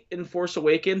fight in Force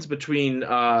Awakens between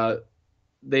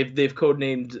they've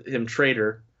codenamed him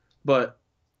Traitor, but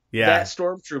yeah. that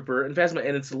stormtrooper and Phasma,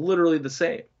 and it's literally the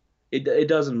same. it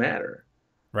doesn't matter.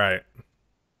 Right.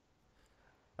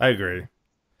 I agree.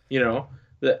 You know,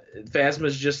 the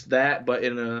Phasma's just that, but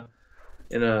in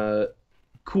a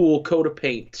cool coat of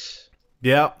paint.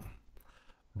 Yep.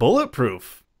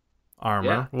 Bulletproof Yeah,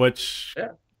 armor, which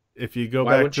yeah. if you go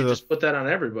Why back wouldn't to you the just put that on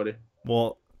everybody?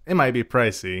 well, it might be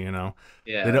pricey,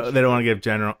 Yeah, that's They don't want true. to give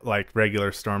general like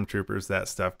regular stormtroopers that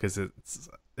stuff because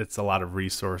it's a lot of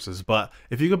resources. But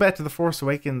if you go back to the Force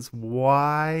Awakens,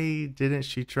 why didn't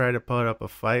she try to put up a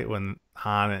fight when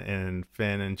Han and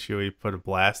Finn and Chewie put a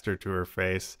blaster to her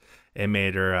face? It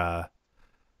made her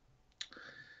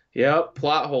Yep,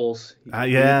 plot holes. You know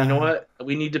yeah. what?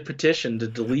 We need to petition to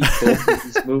delete both of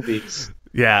these movies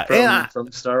Yeah, and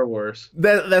from Star Wars.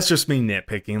 that's just me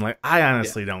nitpicking. Like I Yeah.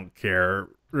 honestly don't care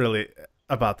really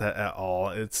about that at all.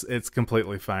 It's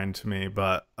completely fine to me.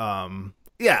 But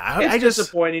yeah, It's I just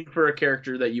disappointing for a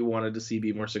character that you wanted to see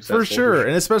be more for successful, for sure, sure.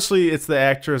 and especially it's the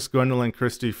actress Gwendolyn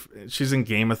Christie. She's in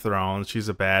Game of Thrones. She's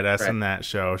a badass Right. in that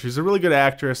show. She's a really good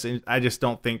actress, and I just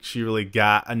don't think she really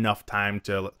got enough time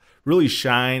to really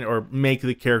shine or make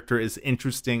the character as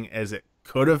interesting as it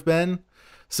could have been.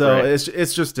 So Right.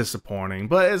 it's just disappointing,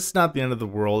 but it's not the end of the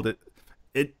world. It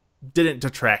didn't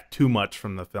detract too much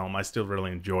from the film. I still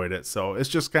really enjoyed it. So it's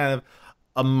just kind of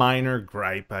a minor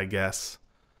gripe, I guess.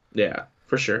 Yeah,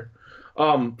 for sure.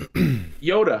 Um,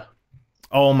 Yoda.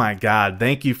 Oh my god,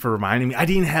 thank you for reminding me. I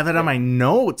didn't have that on Yeah. my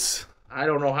notes. I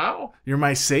don't know how. You're my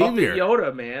Puppet savior.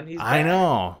 Yoda, man, he's I back.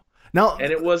 know. Now,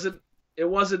 And it wasn't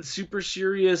super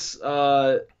serious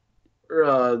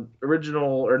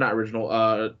original or not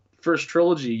original first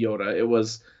trilogy Yoda. It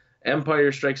was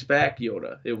Empire Strikes Back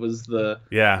Yoda. It was the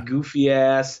yeah, goofy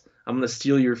ass, I'm gonna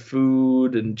steal your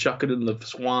food and chuck it in the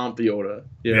swamp Yoda,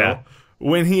 you yeah. know?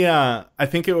 When he, I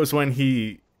think it was when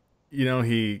he,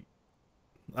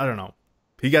 I don't know,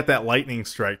 he got that lightning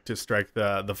strike to strike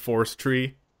the force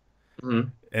tree, Hmm.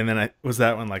 and then was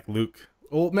that when like Luke?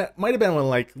 Well, it might have been when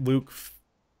like Luke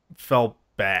fell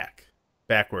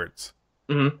backwards.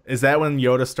 Hmm. Is that when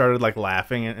Yoda started like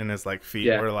laughing and his like feet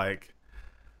Yeah. were like,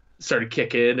 Started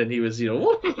kicking and he was,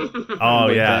 oh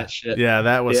like yeah, that shit. yeah,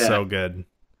 that was Yeah. so good.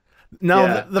 No,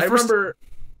 Yeah. the I first, remember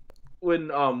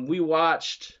when we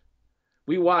watched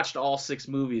all six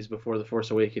movies before The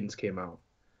Force Awakens came out.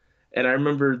 And I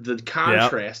remember the yeah,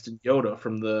 contrast in Yoda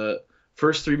from the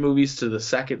first three movies to the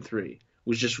second three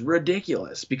was just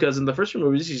ridiculous because in the first three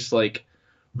movies he's just like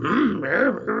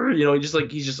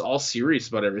he's just all serious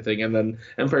about everything, and then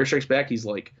Empire Strikes Back he's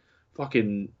like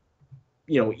fucking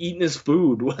eating his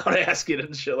food without asking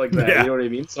and shit like that. You yeah, know what I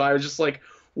mean? So I was just like,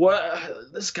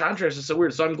 what? This contrast is so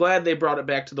weird. So I'm glad they brought it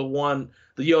back to the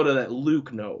Yoda that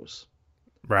Luke knows,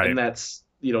 right, and that's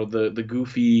the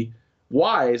goofy,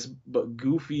 wise but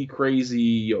goofy,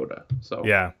 crazy Yoda. So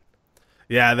yeah.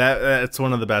 Yeah, that's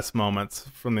one of the best moments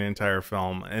from the entire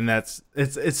film, and it's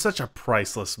such a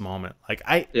priceless moment. Like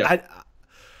yeah,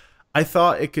 I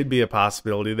thought it could be a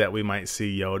possibility that we might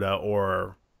see Yoda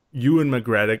or Ewan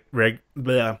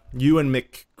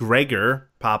McGregor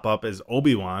pop up as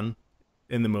Obi-Wan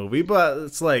in the movie, but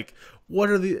it's like what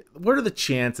are the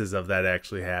chances of that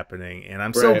actually happening? And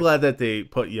I'm so right. glad that they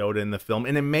put Yoda in the film,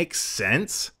 and it makes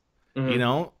sense. Hmm.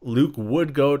 Luke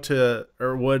would go to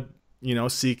or would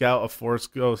seek out a Force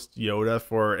Ghost Yoda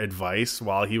for advice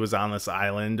while he was on this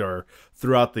island or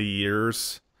throughout the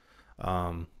years.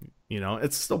 Um,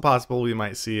 it's still possible we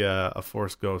might see a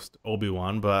Force Ghost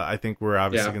Obi-Wan, but I think we're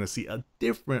obviously Yeah. going to see a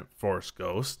different Force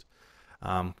Ghost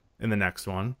in the next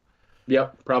one.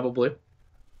 Yep. Probably.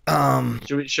 Um,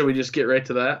 Should we just get right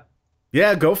to that?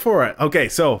 yeah, go for it. Okay,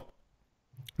 so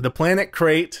the planet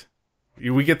crate,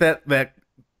 we get that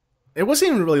it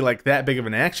wasn't even really like that big of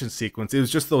an action sequence. It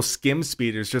was just those skim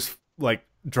speeders just like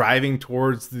driving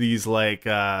towards these like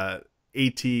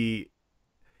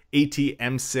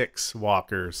ATM6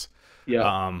 walkers. Yeah.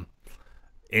 Um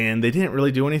and they didn't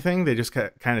really do anything. They just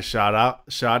kind of shot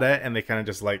at, and they kind of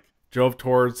just like drove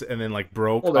towards and then like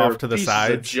broke Well, they're off to the pieces of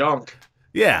sides. junk.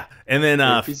 Yeah. And then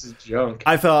They're pieces of junk.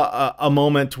 I thought a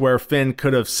moment where Finn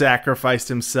could have sacrificed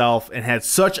himself and had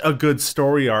such a good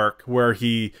story arc where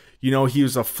he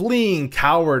was a fleeing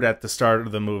coward at the start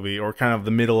of the movie or kind of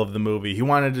the middle of the movie. He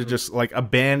wanted to just like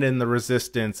abandon the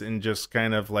resistance and just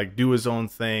kind of like do his own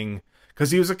thing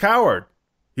because he was a coward.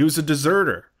 He was a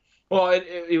deserter. Well,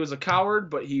 he was a coward,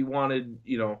 but he wanted,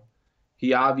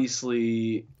 he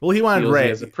obviously Well, he wanted feels he Rey.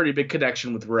 has a pretty big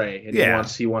connection with Rey, and Yeah.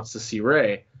 he wants to see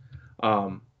Rey,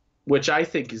 which I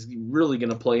think is really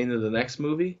going to play into the next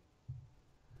movie.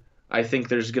 I think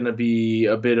there's going to be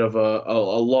a bit of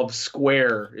a love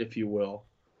square, if you will,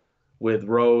 with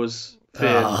Rose,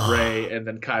 Finn, Rey, and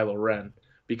then Kylo Ren,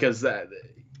 because that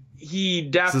he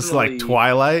Is this like definitely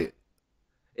Twilight?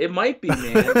 It might be,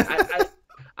 man.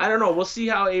 I don't know. We'll see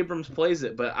how Abrams plays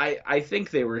it, but I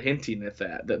think they were hinting at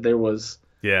that there was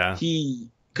Yeah.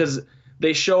 because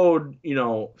they showed,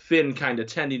 Finn kind of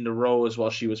tending to Rose while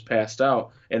she was passed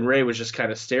out, and Rey was just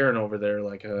kind of staring over there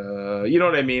like, you know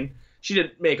what I mean? She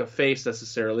didn't make a face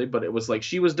necessarily, but it was like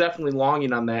she was definitely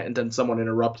longing on that, and then someone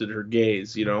interrupted her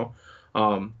gaze,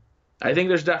 I think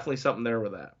there's definitely something there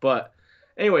with that. But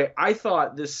anyway, I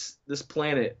thought this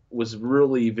planet was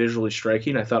really visually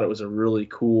striking. I thought it was a really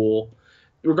cool,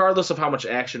 regardless of how much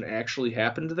action actually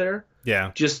happened there.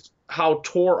 Yeah. Just how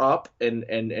tore up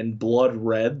and blood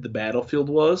red the battlefield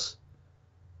was.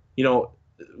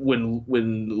 When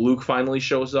Luke finally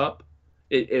shows up,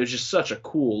 it was just such a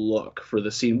cool look for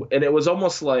the scene, and it was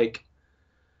almost like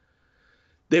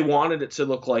they wanted it to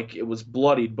look like it was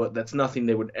bloodied, but that's nothing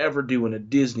they would ever do in a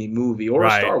Disney movie or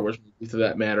Right. a Star Wars movie, for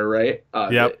that matter, right?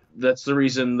 Yep. That's the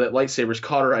reason that lightsabers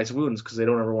cauterize wounds, because they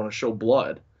don't ever want to show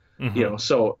blood, Mhm.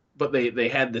 So, but they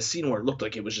had this scene where it looked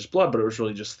like it was just blood, but it was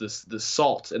really just this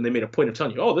salt, and they made a point of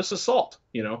telling you, oh, this is salt,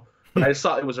 But I just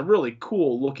thought it was a really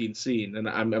cool looking scene, and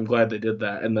I'm glad they did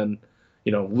that. And then,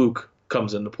 Luke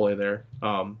comes into play there,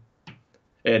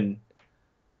 and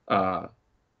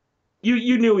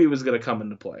you knew he was going to come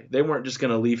into play. They weren't just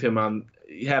going to leave him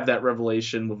have that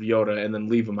revelation with Yoda and then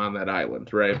leave him on that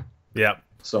island, right? Yep.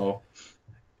 So,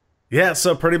 yeah,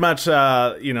 so pretty much,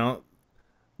 the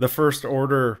First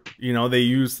Order, they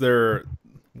used their,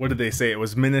 what did they say? It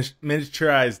was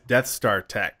miniaturized Death Star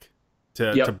tech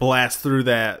to blast through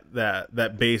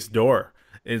that base door.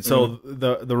 And so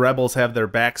the rebels have their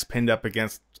backs pinned up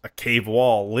against a cave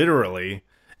wall, literally.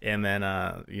 And then,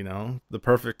 the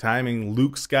perfect timing,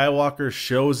 Luke Skywalker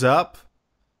shows up,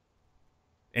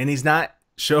 and he's not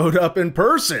showed up in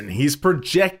person. He's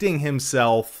projecting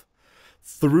himself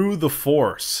through the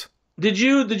Force. Did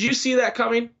you see that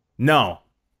coming? No.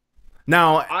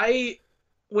 Now,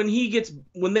 when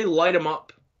they light him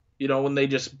up, when they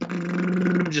just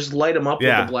light him up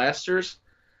with the blasters,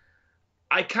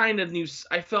 I kind of knew,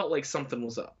 I felt like something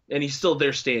was up, and he's still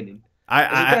there standing.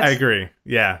 I agree.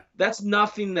 Yeah. That's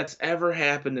nothing that's ever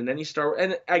happened in any Star Wars.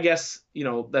 And I guess,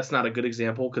 that's not a good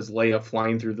example because Leia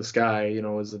flying through the sky,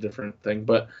 is a different thing.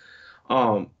 But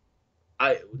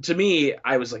to me,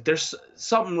 I was like, there's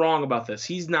something wrong about this.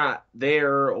 He's not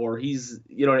there, or he's,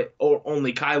 or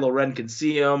only Kylo Ren can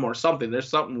see him or something. There's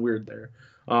something weird there.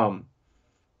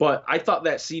 But I thought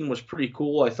that scene was pretty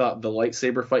cool. I thought the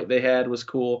lightsaber fight they had was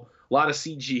cool. A lot of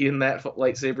CG in that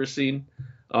lightsaber scene.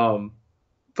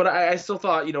 But I still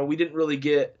thought, we didn't really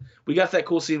we got that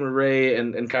cool scene with Rey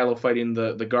and Kylo fighting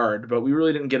the guard, but we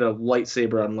really didn't get a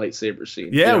lightsaber on lightsaber scene.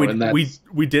 Yeah,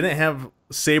 we didn't have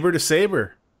saber to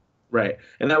saber. Right.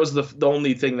 And that was the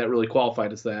only thing that really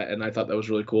qualified as that, and I thought that was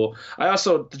really cool. I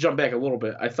also, to jump back a little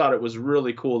bit, I thought it was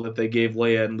really cool that they gave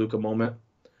Leia and Luke a moment.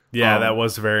 Yeah, that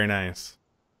was very nice.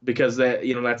 Because that's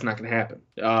not going to happen.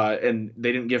 And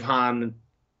they didn't give Han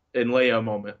and Leia a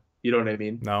moment. You know what I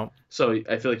mean? No. So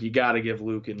I feel like you got to give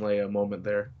Luke and Leia a moment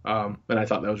there. And I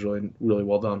thought that was really, really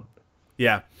well done.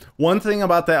 Yeah. One thing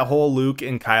about that whole Luke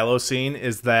and Kylo scene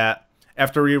is that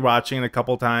after rewatching it a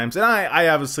couple times, and I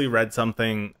obviously read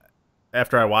something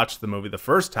after I watched the movie the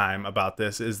first time about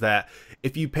this, is that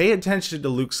if you pay attention to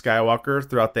Luke Skywalker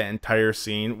throughout the entire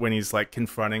scene when he's like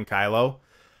confronting Kylo,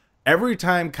 every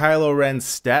time Kylo Ren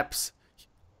steps,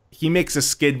 he makes a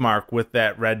skid mark with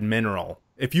that red mineral.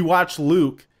 If you watch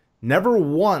Luke, never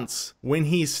once when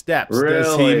he steps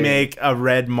does he make a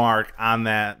red mark on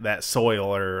that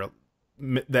soil or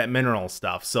that mineral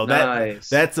stuff. So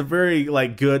that's a very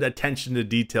good attention to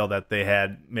detail that they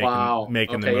had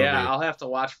making the movie. Yeah, I'll have to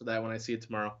watch for that when I see it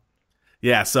tomorrow.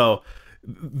 Yeah, so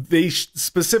they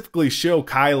specifically show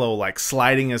Kylo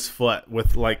sliding his foot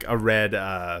with a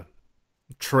red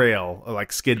trail,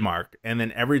 skid mark, and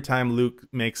then every time Luke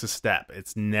makes a step,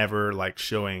 it's never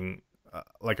showing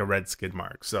a red skid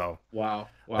mark. So wow,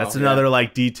 that's another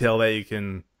detail that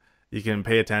you can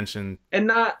pay attention,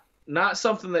 and not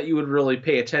something that you would really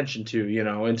pay attention to,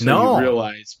 until you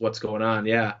realize what's going on.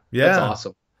 Yeah, that's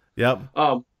awesome. Yep.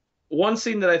 One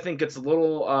scene that I think gets a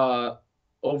little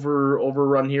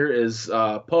overrun here is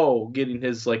Poe getting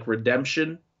his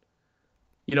redemption.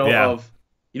 Of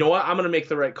what, I'm gonna make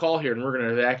the right call here, and we're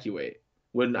gonna evacuate.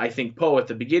 When I think Poe at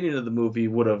the beginning of the movie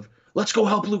would have, let's go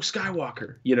help Luke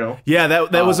Skywalker, Yeah,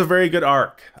 that was a very good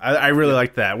arc. I really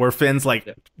liked that, where Finn's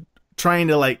trying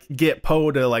to get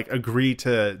Poe to agree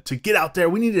to get out there.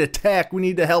 We need to attack. We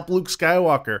need to help Luke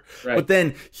Skywalker. Right. But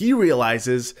then he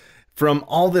realizes from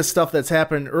all this stuff that's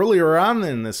happened earlier on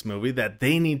in this movie that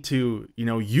they need to,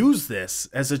 use this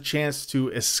as a chance to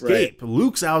escape. Right.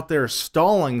 Luke's out there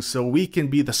stalling so we can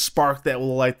be the spark that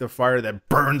will light the fire that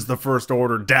burns the First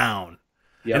Order down.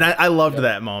 Yep. And I loved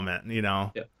that moment,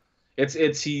 Yep.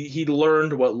 It's he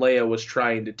learned what Leia was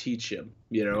trying to teach him,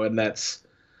 and that's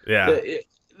say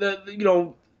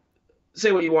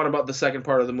what you want about the second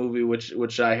part of the movie,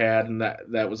 which I had, and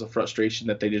that was a frustration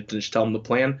that they didn't just tell him the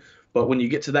plan. But when you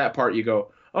get to that part, you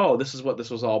go, oh, this is what this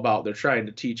was all about. They're trying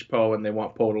to teach Poe, and they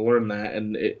want Poe to learn that,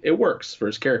 and it works for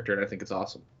his character, and I think it's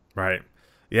awesome. Right.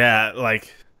 Yeah,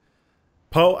 like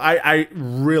Poe, I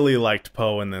really liked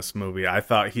Poe in this movie. I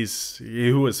thought he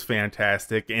was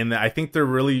fantastic, and I think they're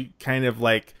really kind of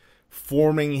like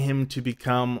forming him to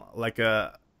become like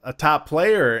a top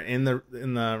player in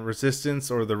the Resistance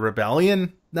or the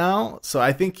Rebellion now. So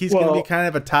I think he's going to be kind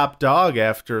of a top dog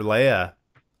after Leia.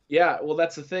 Yeah, well,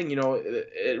 that's the thing.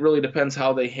 It really depends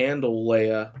how they handle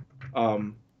Leia.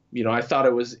 I thought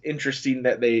it was interesting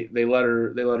that they let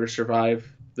her survive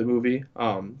the movie,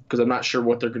 because I'm not sure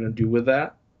what they're going to do with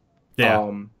that.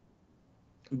 Yeah.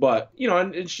 But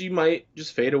and she might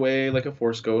just fade away like a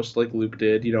Force ghost, like Luke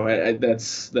did.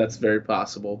 That's very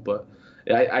possible. But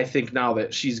I think now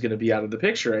that she's going to be out of the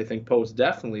picture, I think Poe's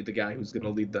definitely the guy who's going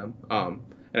to lead them. And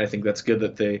I think that's good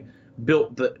that they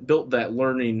built that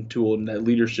learning tool and that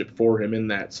leadership for him in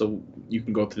that, so you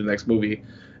can go to the next movie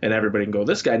and everybody can go,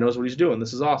 this guy knows what he's doing.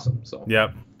 This is awesome. So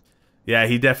yep, yeah,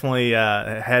 he definitely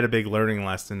had a big learning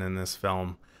lesson in this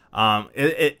film.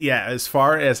 As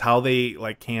far as how they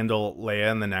like handle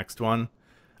Leia in the next one,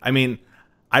 I mean,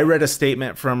 I read a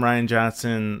statement from Rian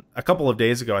Johnson a couple of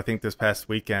days ago, I think this past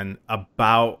weekend,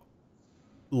 about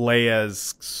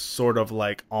Leia's sort of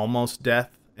like almost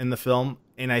death in the film.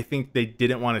 And I think they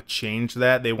didn't want to change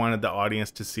that. They wanted the audience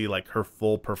to see like her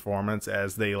full performance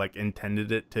as they like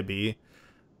intended it to be,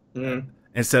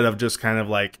 instead of just kind of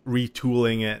like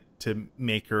retooling it to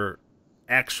make her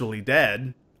actually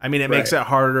dead. I mean, it makes it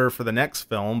harder for the next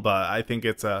film, but I think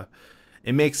it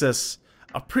makes us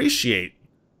appreciate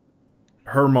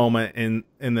her moment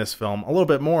in this film a little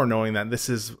bit more, knowing that this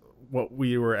is what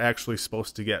we were actually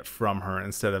supposed to get from her,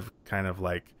 instead of kind of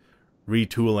like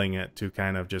retooling it to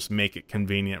kind of just make it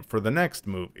convenient for the next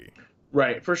movie.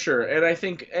 Right, for sure. And I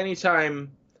think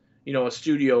anytime, a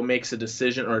studio makes a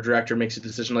decision or a director makes a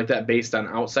decision like that based on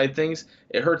outside things,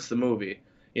 it hurts the movie.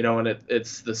 And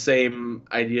it's the same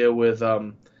idea with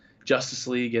Justice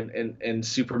League and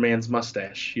Superman's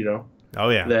mustache, Oh,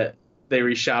 yeah. That they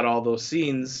reshot all those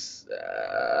scenes,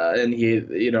 and he,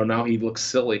 now he looks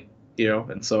silly,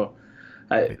 and so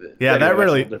that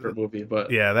really, different movie,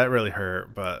 but yeah, that really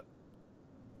hurt, but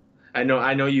I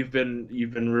know you've been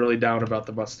really down about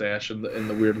the mustache and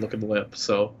the weird looking lip.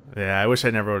 So yeah, I wish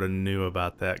I never would have knew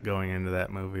about that going into that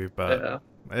movie. But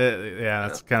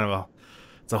it's kind of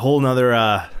it's a whole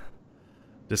nother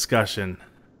discussion,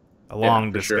 a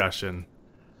long discussion. Sure.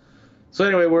 So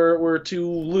anyway, we're to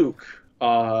Luke.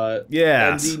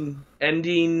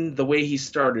 Ending the way he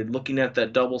started, looking at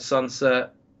that double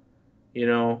sunset.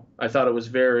 I thought it was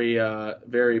very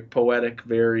very poetic,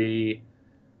 very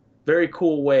very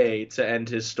cool way to end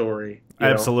his story.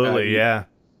 Absolutely, yeah.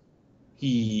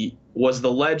 He was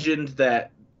the legend that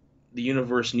the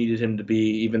universe needed him to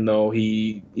be, even though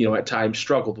he, at times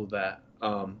struggled with that.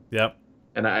 Yep.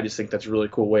 And I just think that's a really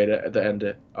cool way to end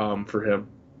it for him.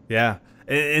 Yeah.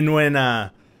 And when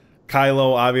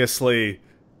Kylo, obviously,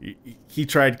 he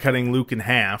tried cutting Luke in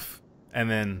half, and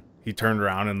then he turned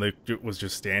around and Luke was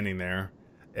just standing there.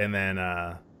 And then,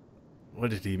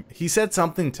 what did he said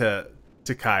something to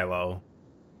Kylo,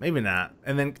 maybe not,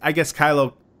 and then I guess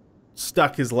Kylo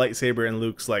stuck his lightsaber in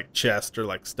Luke's like chest or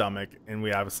like stomach, and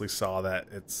we obviously saw that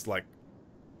it's like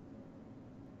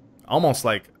almost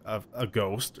like a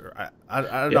ghost, or I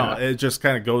don't know, it just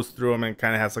kind of goes through him and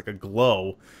kind of has like a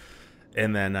glow,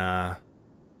 and then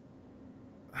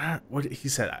what he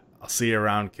said, I'll see you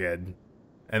around, kid,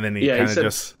 and then he kind of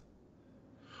just.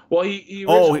 Well, he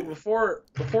originally, before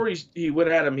he went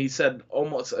at him, he said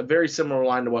almost a very similar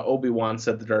line to what Obi-Wan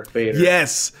said to Darth Vader.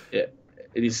 Yes. Yeah.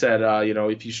 And he said,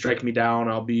 if you strike me down,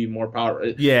 I'll be more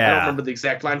powerful. Yeah. I don't remember the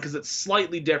exact line because it's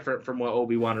slightly different from what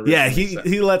Obi-Wan originally said.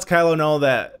 He lets Kylo know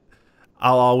that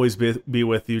I'll always be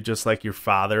with you, just like your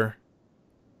father.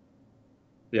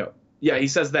 Yep. Yeah, he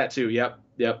says that too. Yep.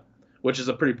 Which is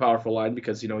a pretty powerful line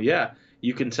because,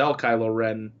 you can tell Kylo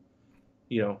Ren,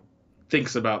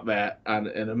 thinks about that on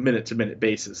a minute-to-minute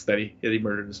basis that he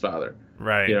murdered his father.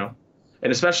 Right.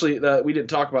 And especially, we didn't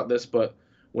talk about this, but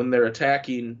when they're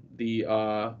attacking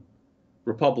the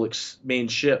Republic's main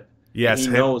ship, yes,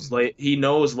 he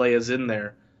knows Leia's in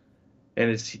there. and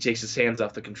he takes his hands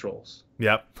off the controls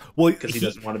Yep. Well, because he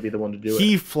doesn't want to be the one to do it.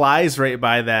 he flies right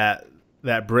by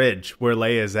that bridge where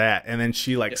Leia's at, and then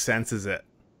she like Yep. senses it,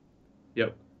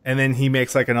 Yep. and then he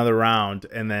makes like another round,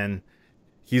 and then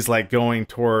he's like going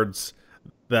towards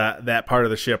that part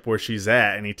of the ship where she's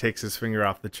at, and he takes his finger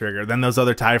off the trigger. Then those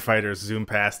other TIE fighters zoom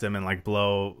past him and like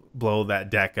blow that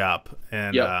deck up,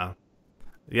 and Yep.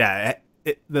 yeah.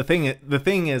 The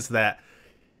thing is that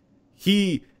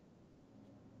he,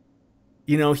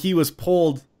 he was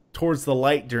pulled towards the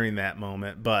light during that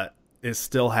moment, but it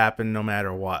still happened no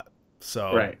matter what.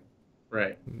 So Right.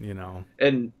 Right. you know,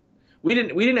 And we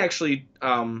didn't actually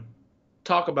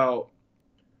talk about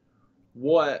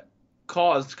what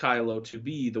caused Kylo to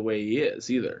be the way he is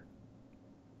either.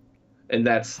 And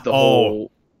that's the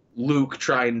whole Luke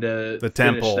trying to the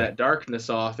finish temple. that darkness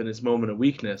off in his moment of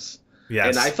weakness.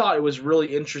 Yes. And I thought it was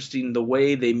really interesting the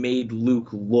way they made Luke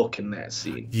look in that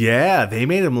scene. Yeah, they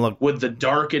made him look With the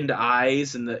darkened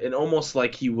eyes and almost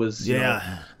like he was,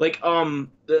 like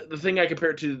the thing I compare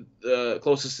it to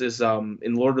closest is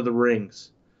in Lord of the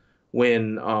Rings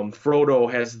when Frodo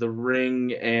has the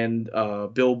ring and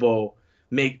Bilbo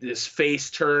make this face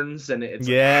turns and it's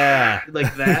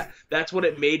like that. That's what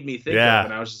it made me think of,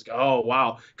 and I was just like, oh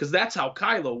wow, because that's how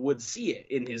Kylo would see it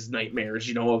in his nightmares,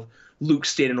 of Luke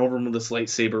standing over him with this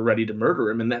lightsaber ready to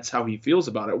murder him, and that's how he feels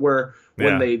about it. Where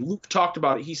when Luke talked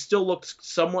about it, he still looked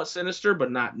somewhat sinister, but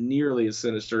not nearly as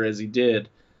sinister as he did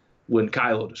when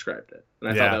Kylo described it, and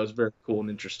I thought that was very cool and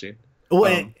interesting.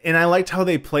 Well, and I liked how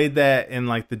they played that in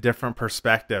like the different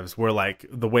perspectives, where like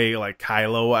the way like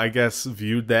Kylo, I guess,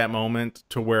 viewed that moment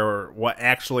to where what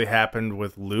actually happened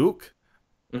with Luke,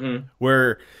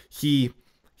 where he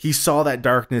saw that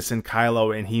darkness in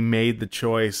Kylo and he made the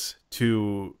choice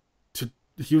to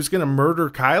he was going to murder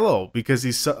Kylo because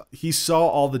he saw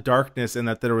all the darkness and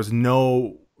that there was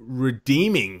no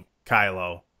redeeming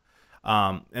Kylo.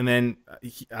 And then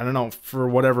I don't know, for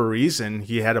whatever reason,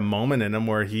 he had a moment in him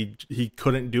where he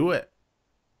couldn't do it.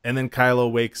 And then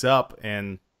Kylo wakes up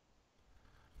and,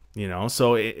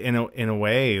 so in a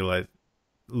way, like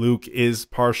Luke is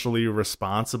partially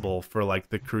responsible for like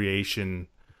the creation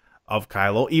of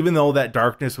Kylo, even though that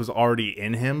darkness was already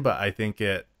in him. But I think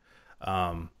it,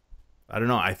 I don't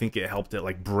know. I think it helped it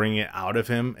like bring it out of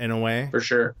him in a way. For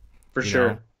sure.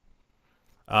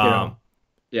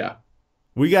 Yeah.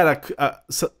 We got a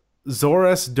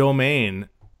Zoras Domain.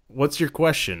 What's your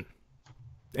question?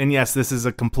 And yes, this is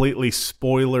a completely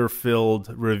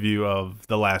spoiler-filled review of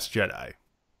The Last Jedi.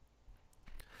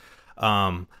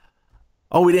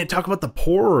 We didn't talk about the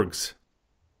Porgs.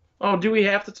 Oh, do we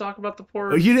have to talk about the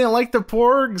Porgs? Oh, you didn't like the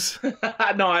Porgs?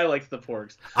 No, I liked the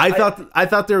Porgs. I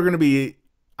thought they were going to be.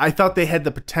 I thought they had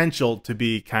the potential to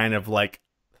be kind of like,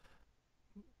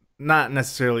 not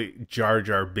necessarily Jar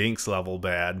Jar Binks level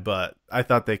bad, but I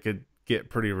thought they could get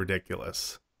pretty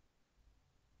ridiculous.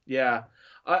 Yeah.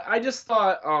 I just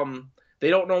thought they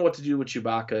don't know what to do with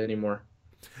Chewbacca anymore.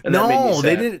 And no,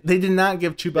 they did not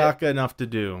give Chewbacca enough to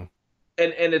do.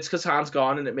 And it's because Han's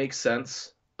gone, and it makes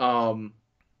sense. But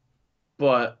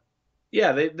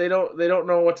yeah, they don't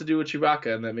know what to do with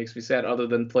Chewbacca, and that makes me sad. Other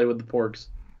than play with the Porgs,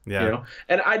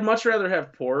 And I'd much rather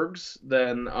have Porgs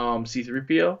than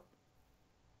C-3PO.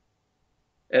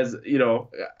 As because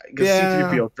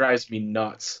C-3PO drives me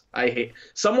nuts. I hate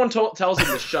someone tells him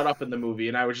to shut up in the movie,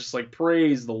 and I was just like,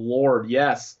 praise the Lord,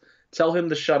 yes, tell him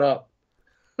to shut up.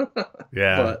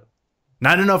 But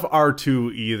not enough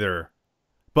R2 either.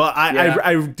 But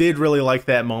I did really like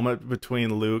that moment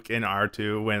between Luke and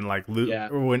R2 when like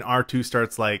when R2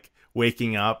 starts like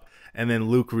waking up, and then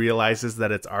Luke realizes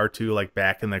that it's R2 like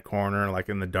back in the corner, like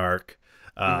in the dark,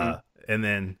 and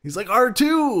then he's like,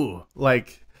 R2,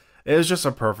 like. It was just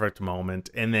a perfect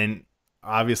moment. And then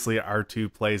obviously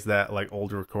R2 plays that like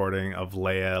old recording of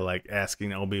Leia like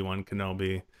asking Obi-Wan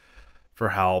Kenobi for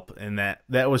help, and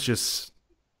that was just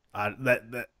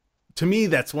that to me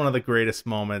that's one of the greatest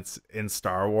moments in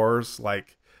Star Wars.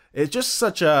 Like it's just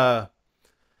such a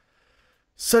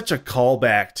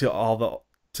callback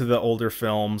to the older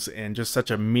films, and just such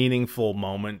a meaningful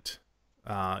moment.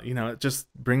 It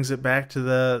just brings it back to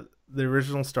the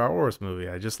original Star Wars movie.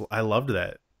 I loved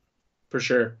that. For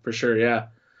sure, yeah.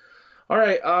 All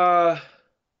right,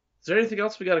 is there anything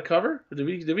else we got to cover? Did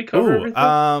we cover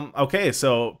everything? Okay,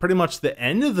 so pretty much the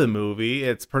end of the movie,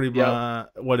 it's pretty much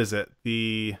what is it?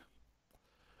 The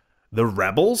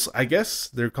Rebels, I guess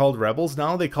they're called Rebels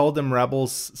now. They called them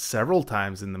Rebels several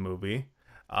times in the movie.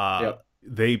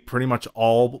 They pretty much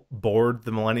all board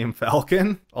the Millennium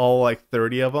Falcon, all like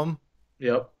 30 of them.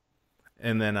 Yep.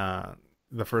 And then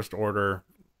the First Order,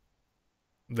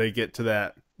 they get to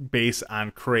that base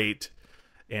on Crate,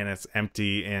 and it's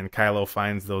empty, and Kylo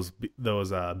finds those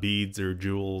beads or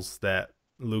jewels that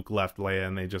Luke left Leia,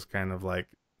 and they just kind of like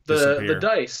The disappear.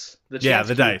 dice, the Yeah, chance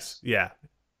the dice. cubes. Yeah.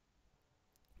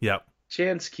 Yep.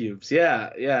 Chance cubes.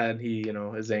 Yeah, yeah, and he,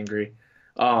 is angry.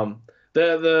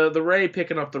 The Ray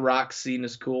picking up the rock scene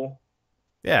is cool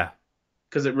Yeah.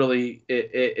 because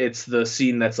it's the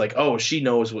scene that's like, oh, she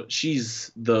knows what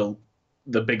she's the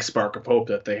big spark of hope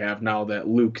that they have now that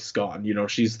Luke's gone.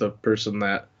 She's the person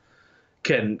that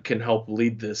can help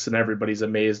lead this, and everybody's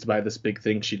amazed by this big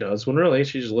thing she does. When really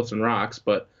she's just lifting rocks,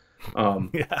 but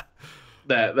Yeah.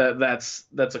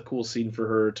 that's a cool scene for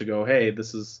her to go, hey,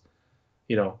 this is,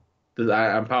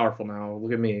 I'm powerful now.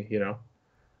 Look at me.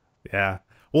 Yeah.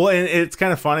 Well, and it's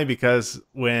kind of funny because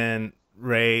when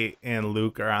Ray and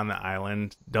Luke are on the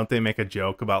island, don't they make a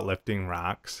joke about lifting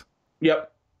rocks?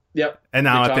 Yep. Yep. And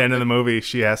now They at the talk- end of the movie,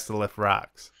 she has to lift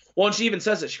rocks. Well, and she even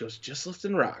says it. She goes, "Just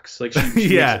lifting rocks." Like she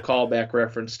Yeah. makes a callback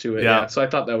reference to it. Yeah. Yeah. So I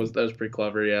thought that was pretty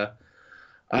clever. Yeah.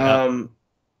 Yeah.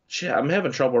 Shit, I'm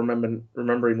having trouble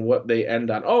remembering what they end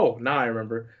on. Oh, now I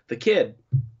remember the kid,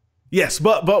 Yes,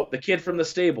 but the kid from the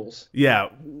stables. yeah,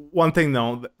 one thing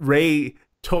though, Ray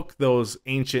took those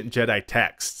ancient Jedi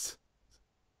texts.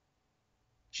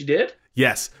 She did.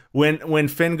 Yes, when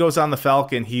Finn goes on the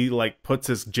Falcon, he like puts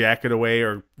his jacket away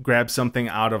or grabs something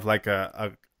out of like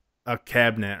a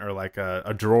cabinet or like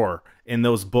a drawer, and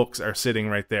those books are sitting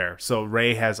right there. So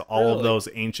Ray has all of Really? those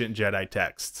ancient Jedi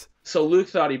texts. So Luke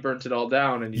thought he burnt it all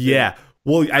down, and Yeah.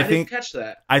 Well, I didn't think catch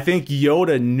that. I think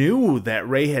Yoda knew that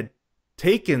Ray had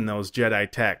taken those Jedi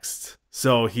texts,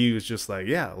 so he was just like,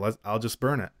 "Yeah, I'll just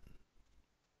burn it."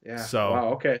 Yeah. So-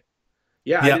 Wow. Okay.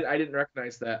 Yeah, Yep. I didn't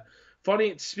recognize that.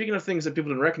 Funny. Speaking of things that people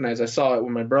didn't recognize, I saw it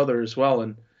with my brother as well,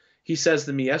 and he says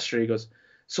to me yesterday, he goes,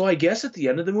 "So I guess at the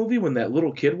end of the movie, when that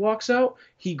little kid walks out,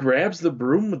 he grabs the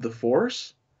broom with the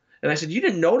Force." And I said, "You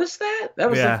didn't notice that?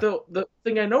 That was Yeah. like the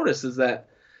thing I noticed is that."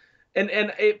 And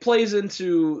it plays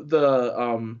into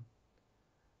the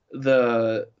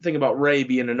thing about Rey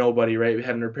being a nobody, right?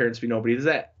 Having her parents be nobody. Is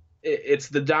that it's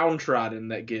the downtrodden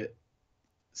that get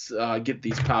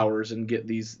these powers and get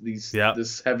these Yep.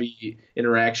 this heavy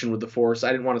interaction with the Force.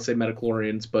 I didn't want to say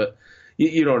metachlorians, but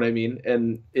you know what I mean.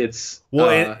 And it's Well,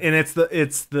 and it's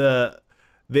the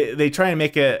they try and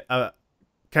make it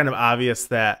kind of obvious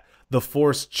that the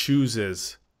Force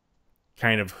chooses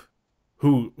kind of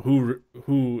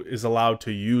who is allowed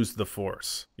to use the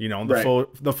Force. Right.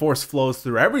 The Force flows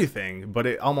through everything, but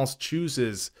it almost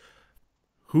chooses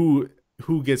who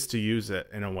gets to use it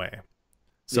in a way.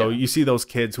 So Yeah. you see those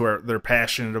kids they're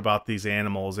passionate about these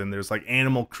animals, and there's like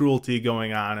animal cruelty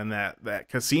going on in that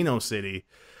casino city.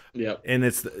 Yep. And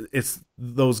it's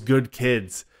those good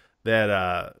kids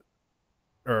that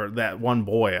or that one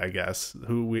boy, I guess,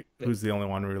 who's the only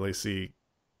one we really see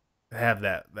have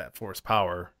that Force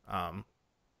power,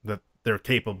 that they're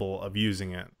capable of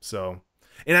using it. So,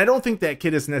 and I don't think that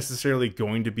kid is necessarily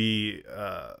going to be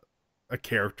a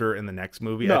character in the next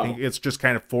movie. No. I think it's just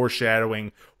kind of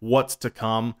foreshadowing what's to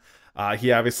come.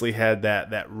 He obviously had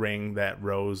that ring that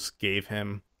Rose gave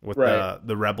him with Right.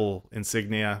 the rebel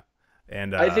insignia.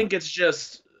 And I think it's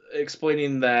just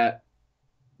explaining that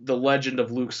the legend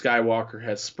of Luke Skywalker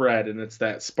has spread, and it's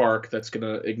that spark that's going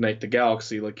to ignite the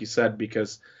galaxy, like you said,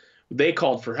 because they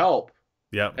called for help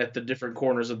yep. at the different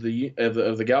corners of the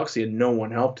galaxy, and no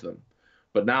one helped them.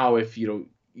 But now, if you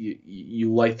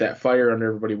light that fire under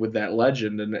everybody with that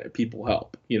legend, and people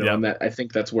help, Yep. and that I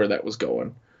think that's where that was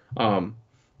going.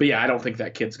 But yeah, I don't think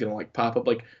that kid's gonna like pop up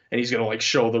and he's gonna like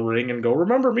show the ring and go,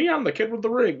 "Remember me? I'm the kid with the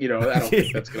ring." I don't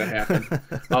think that's gonna happen.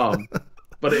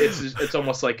 But it's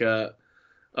almost like a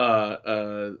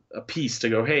piece to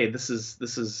go, "Hey, this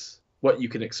is what you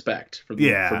can expect from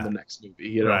the next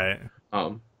movie." Right.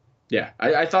 Yeah,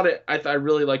 I thought I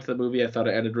really liked the movie. I thought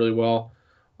it ended really well.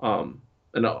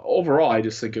 And overall, I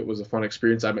just think it was a fun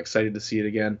experience. I'm excited to see it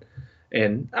again.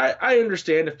 And I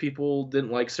understand if people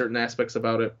didn't like certain aspects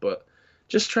about it, but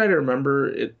just try to remember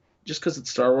it. Just because it's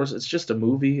Star Wars, it's just a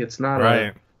movie. It's not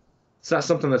Right. it's not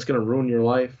something that's going to ruin your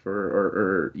life,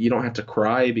 or you don't have to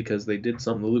cry because they did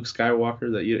something to Luke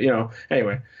Skywalker that you know.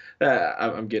 Anyway,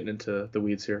 I'm getting into the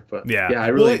weeds here, but Yeah. I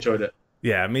really Well, enjoyed it.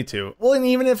 Yeah, me too. Well, and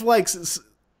even if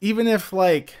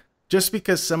just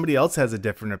because somebody else has a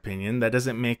different opinion, that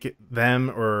doesn't make them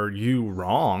or you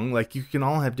wrong. Like, you can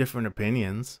all have different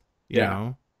opinions. You Yeah.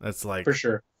 know? That's like, For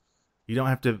sure. you don't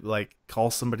have to like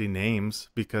call somebody names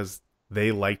because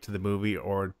they liked the movie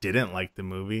or didn't like the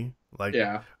movie. Like,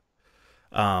 Yeah.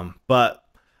 But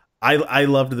I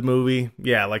loved the movie.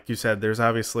 Yeah, like you said, there's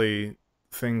obviously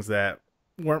things that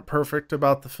weren't perfect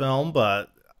about the film, but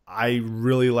I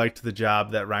really liked the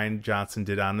job that Rian Johnson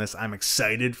did on this. I'm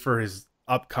excited for his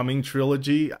upcoming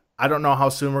trilogy. I don't know how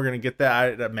soon we're going to get that.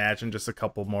 I'd imagine just a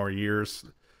couple more years.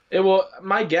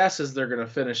 My guess is they're going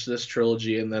to finish this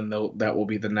trilogy, and then that will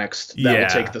be the next. That Yeah. will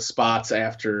take the spots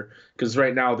after, because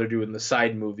right now they're doing the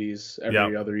side movies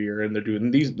every other year, and they're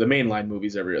doing the mainline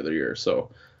movies every other year.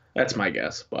 So that's my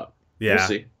guess, but Yeah, we'll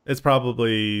see. It's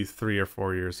probably 3 or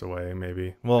 4 years away,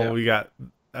 maybe. Well, we got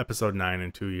episode 9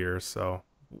 in 2 years, so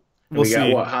we'll see.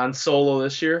 We got Han Solo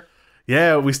this year.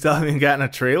 Yeah, we still haven't gotten a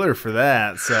trailer for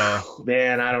that, so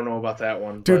man, I don't know about that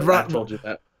one. Dude, I told you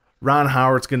that. Ron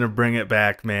Howard's gonna bring it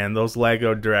back, man. Those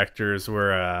Lego directors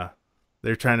were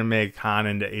they're trying to make Han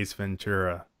into Ace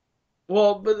Ventura.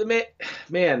 Well, but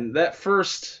man, that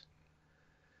first,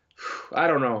 I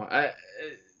don't know.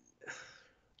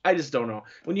 I just don't know.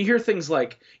 When you hear things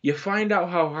like, you find out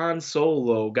how Han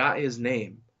Solo got his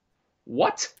name.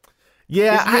 What?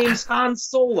 Yeah, his name's Han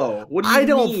Solo. What do you mean? I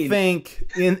don't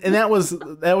think, and that was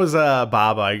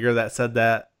Bob Iger that said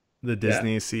that, the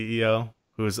Disney CEO,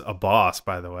 who is a boss,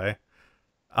 by the way.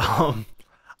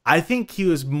 I think he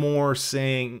was more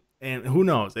saying, and who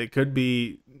knows, it could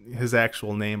be his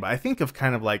actual name, but I think of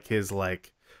kind of like his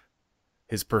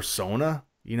persona,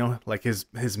 you know, like his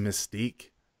mystique.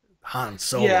 Han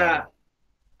Solo. Yeah.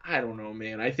 I don't know,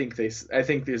 man. I think his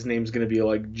name's gonna be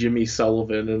like Jimmy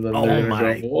Sullivan, and then they're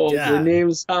gonna go, their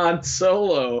name's Han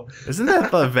Solo. Isn't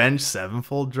that the Avenged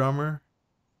Sevenfold drummer?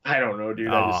 I don't know, dude.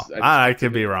 I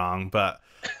could be wrong, but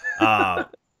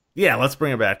yeah, let's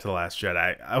bring it back to The Last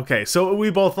Jedi. Okay, so we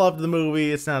both loved the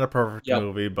movie. It's not a perfect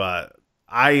movie, but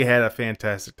I had a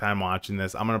fantastic time watching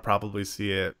this. I'm gonna probably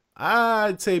see it,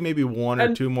 I'd say maybe one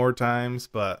or two more times,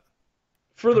 but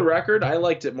for the record, I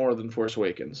liked it more than Force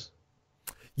Awakens.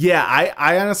 Yeah,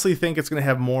 I honestly think it's going to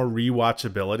have more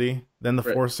rewatchability than The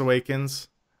Force Awakens.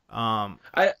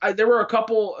 There were a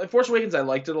couple in Force Awakens, I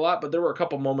liked it a lot, but there were a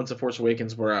couple moments of Force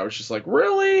Awakens where I was just like,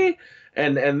 really?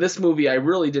 And this movie, I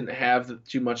really didn't have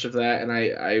too much of that. And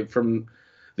I from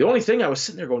the only thing I was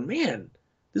sitting there going, man,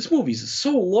 this movie's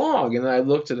so long. And then I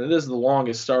looked, and it is the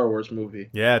longest Star Wars movie.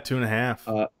 Yeah,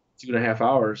 2.5. 2.5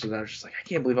 hours, and I was just like, I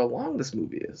can't believe how long this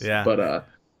movie is. Yeah. But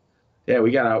yeah, we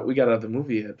got out of the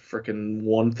movie at freaking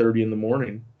 1:30 in the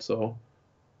morning. So.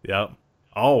 Yep.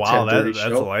 Oh wow, that's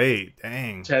late.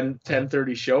 Dang.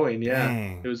 10:30 showing. Yeah.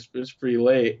 Dang. It was pretty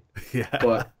late. Yeah.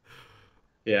 But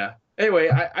yeah.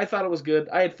 Anyway, I thought it was good.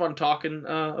 I had fun talking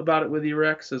about it with you,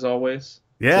 Rex, as always.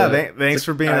 Yeah. Thanks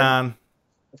for being on.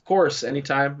 Of course,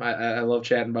 anytime. I love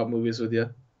chatting about movies with you.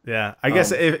 Yeah. I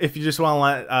guess if you just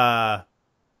want to let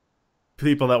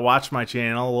people that watch my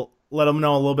channel, let them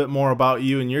know a little bit more about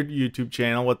you and your YouTube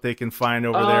channel, what they can find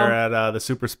over there at the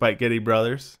Super Spaghetti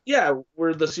Brothers. Yeah,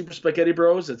 we're the Super Spaghetti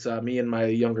Bros. It's me and my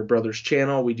younger brother's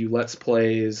channel. We do Let's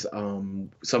Plays.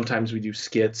 Sometimes we do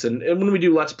skits. And when we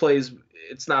do Let's Plays,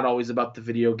 it's not always about the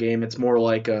video game. It's more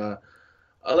like a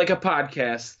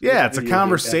podcast. Yeah, it's a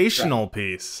conversational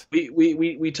piece.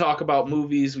 We talk about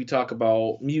movies. We talk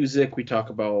about music. We talk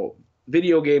about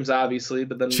video games, obviously.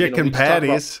 But then chicken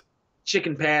patties.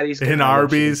 Chicken patties and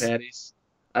Arby's.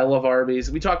 I love Arby's.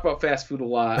 We talk about fast food a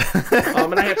lot,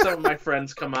 and I have some of my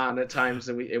friends come on at times,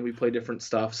 and we play different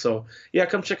stuff. So yeah,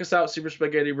 come check us out, Super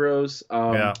Spaghetti Bros.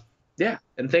 Yeah,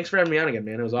 and thanks for having me on again,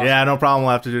 man. It was awesome. Yeah, no problem.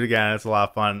 We'll have to do it again. It's a lot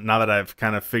of fun now that I've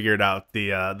kind of figured out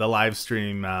the live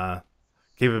stream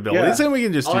capabilities, and we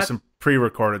can just do some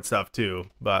pre-recorded stuff too.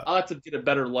 But I'll have to get a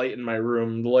better light in my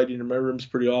room. The lighting in my room's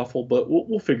pretty awful, but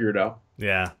we'll figure it out.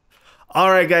 Yeah. All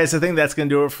right, guys, I think that's going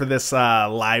to do it for this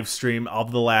live stream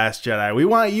of The Last Jedi. We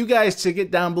want you guys to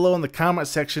get down below in the comment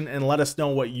section and let us know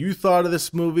what you thought of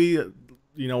this movie,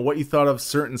 you know, what you thought of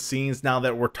certain scenes now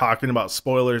that we're talking about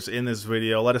spoilers in this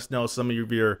video. Let us know some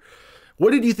of your...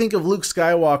 What did you think of Luke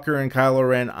Skywalker and Kylo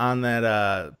Ren on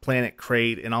that planet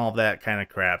crate and all of that kind of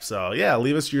crap? So, yeah,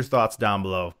 leave us your thoughts down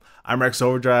below. I'm Rex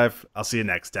Overdrive. I'll see you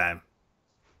next time.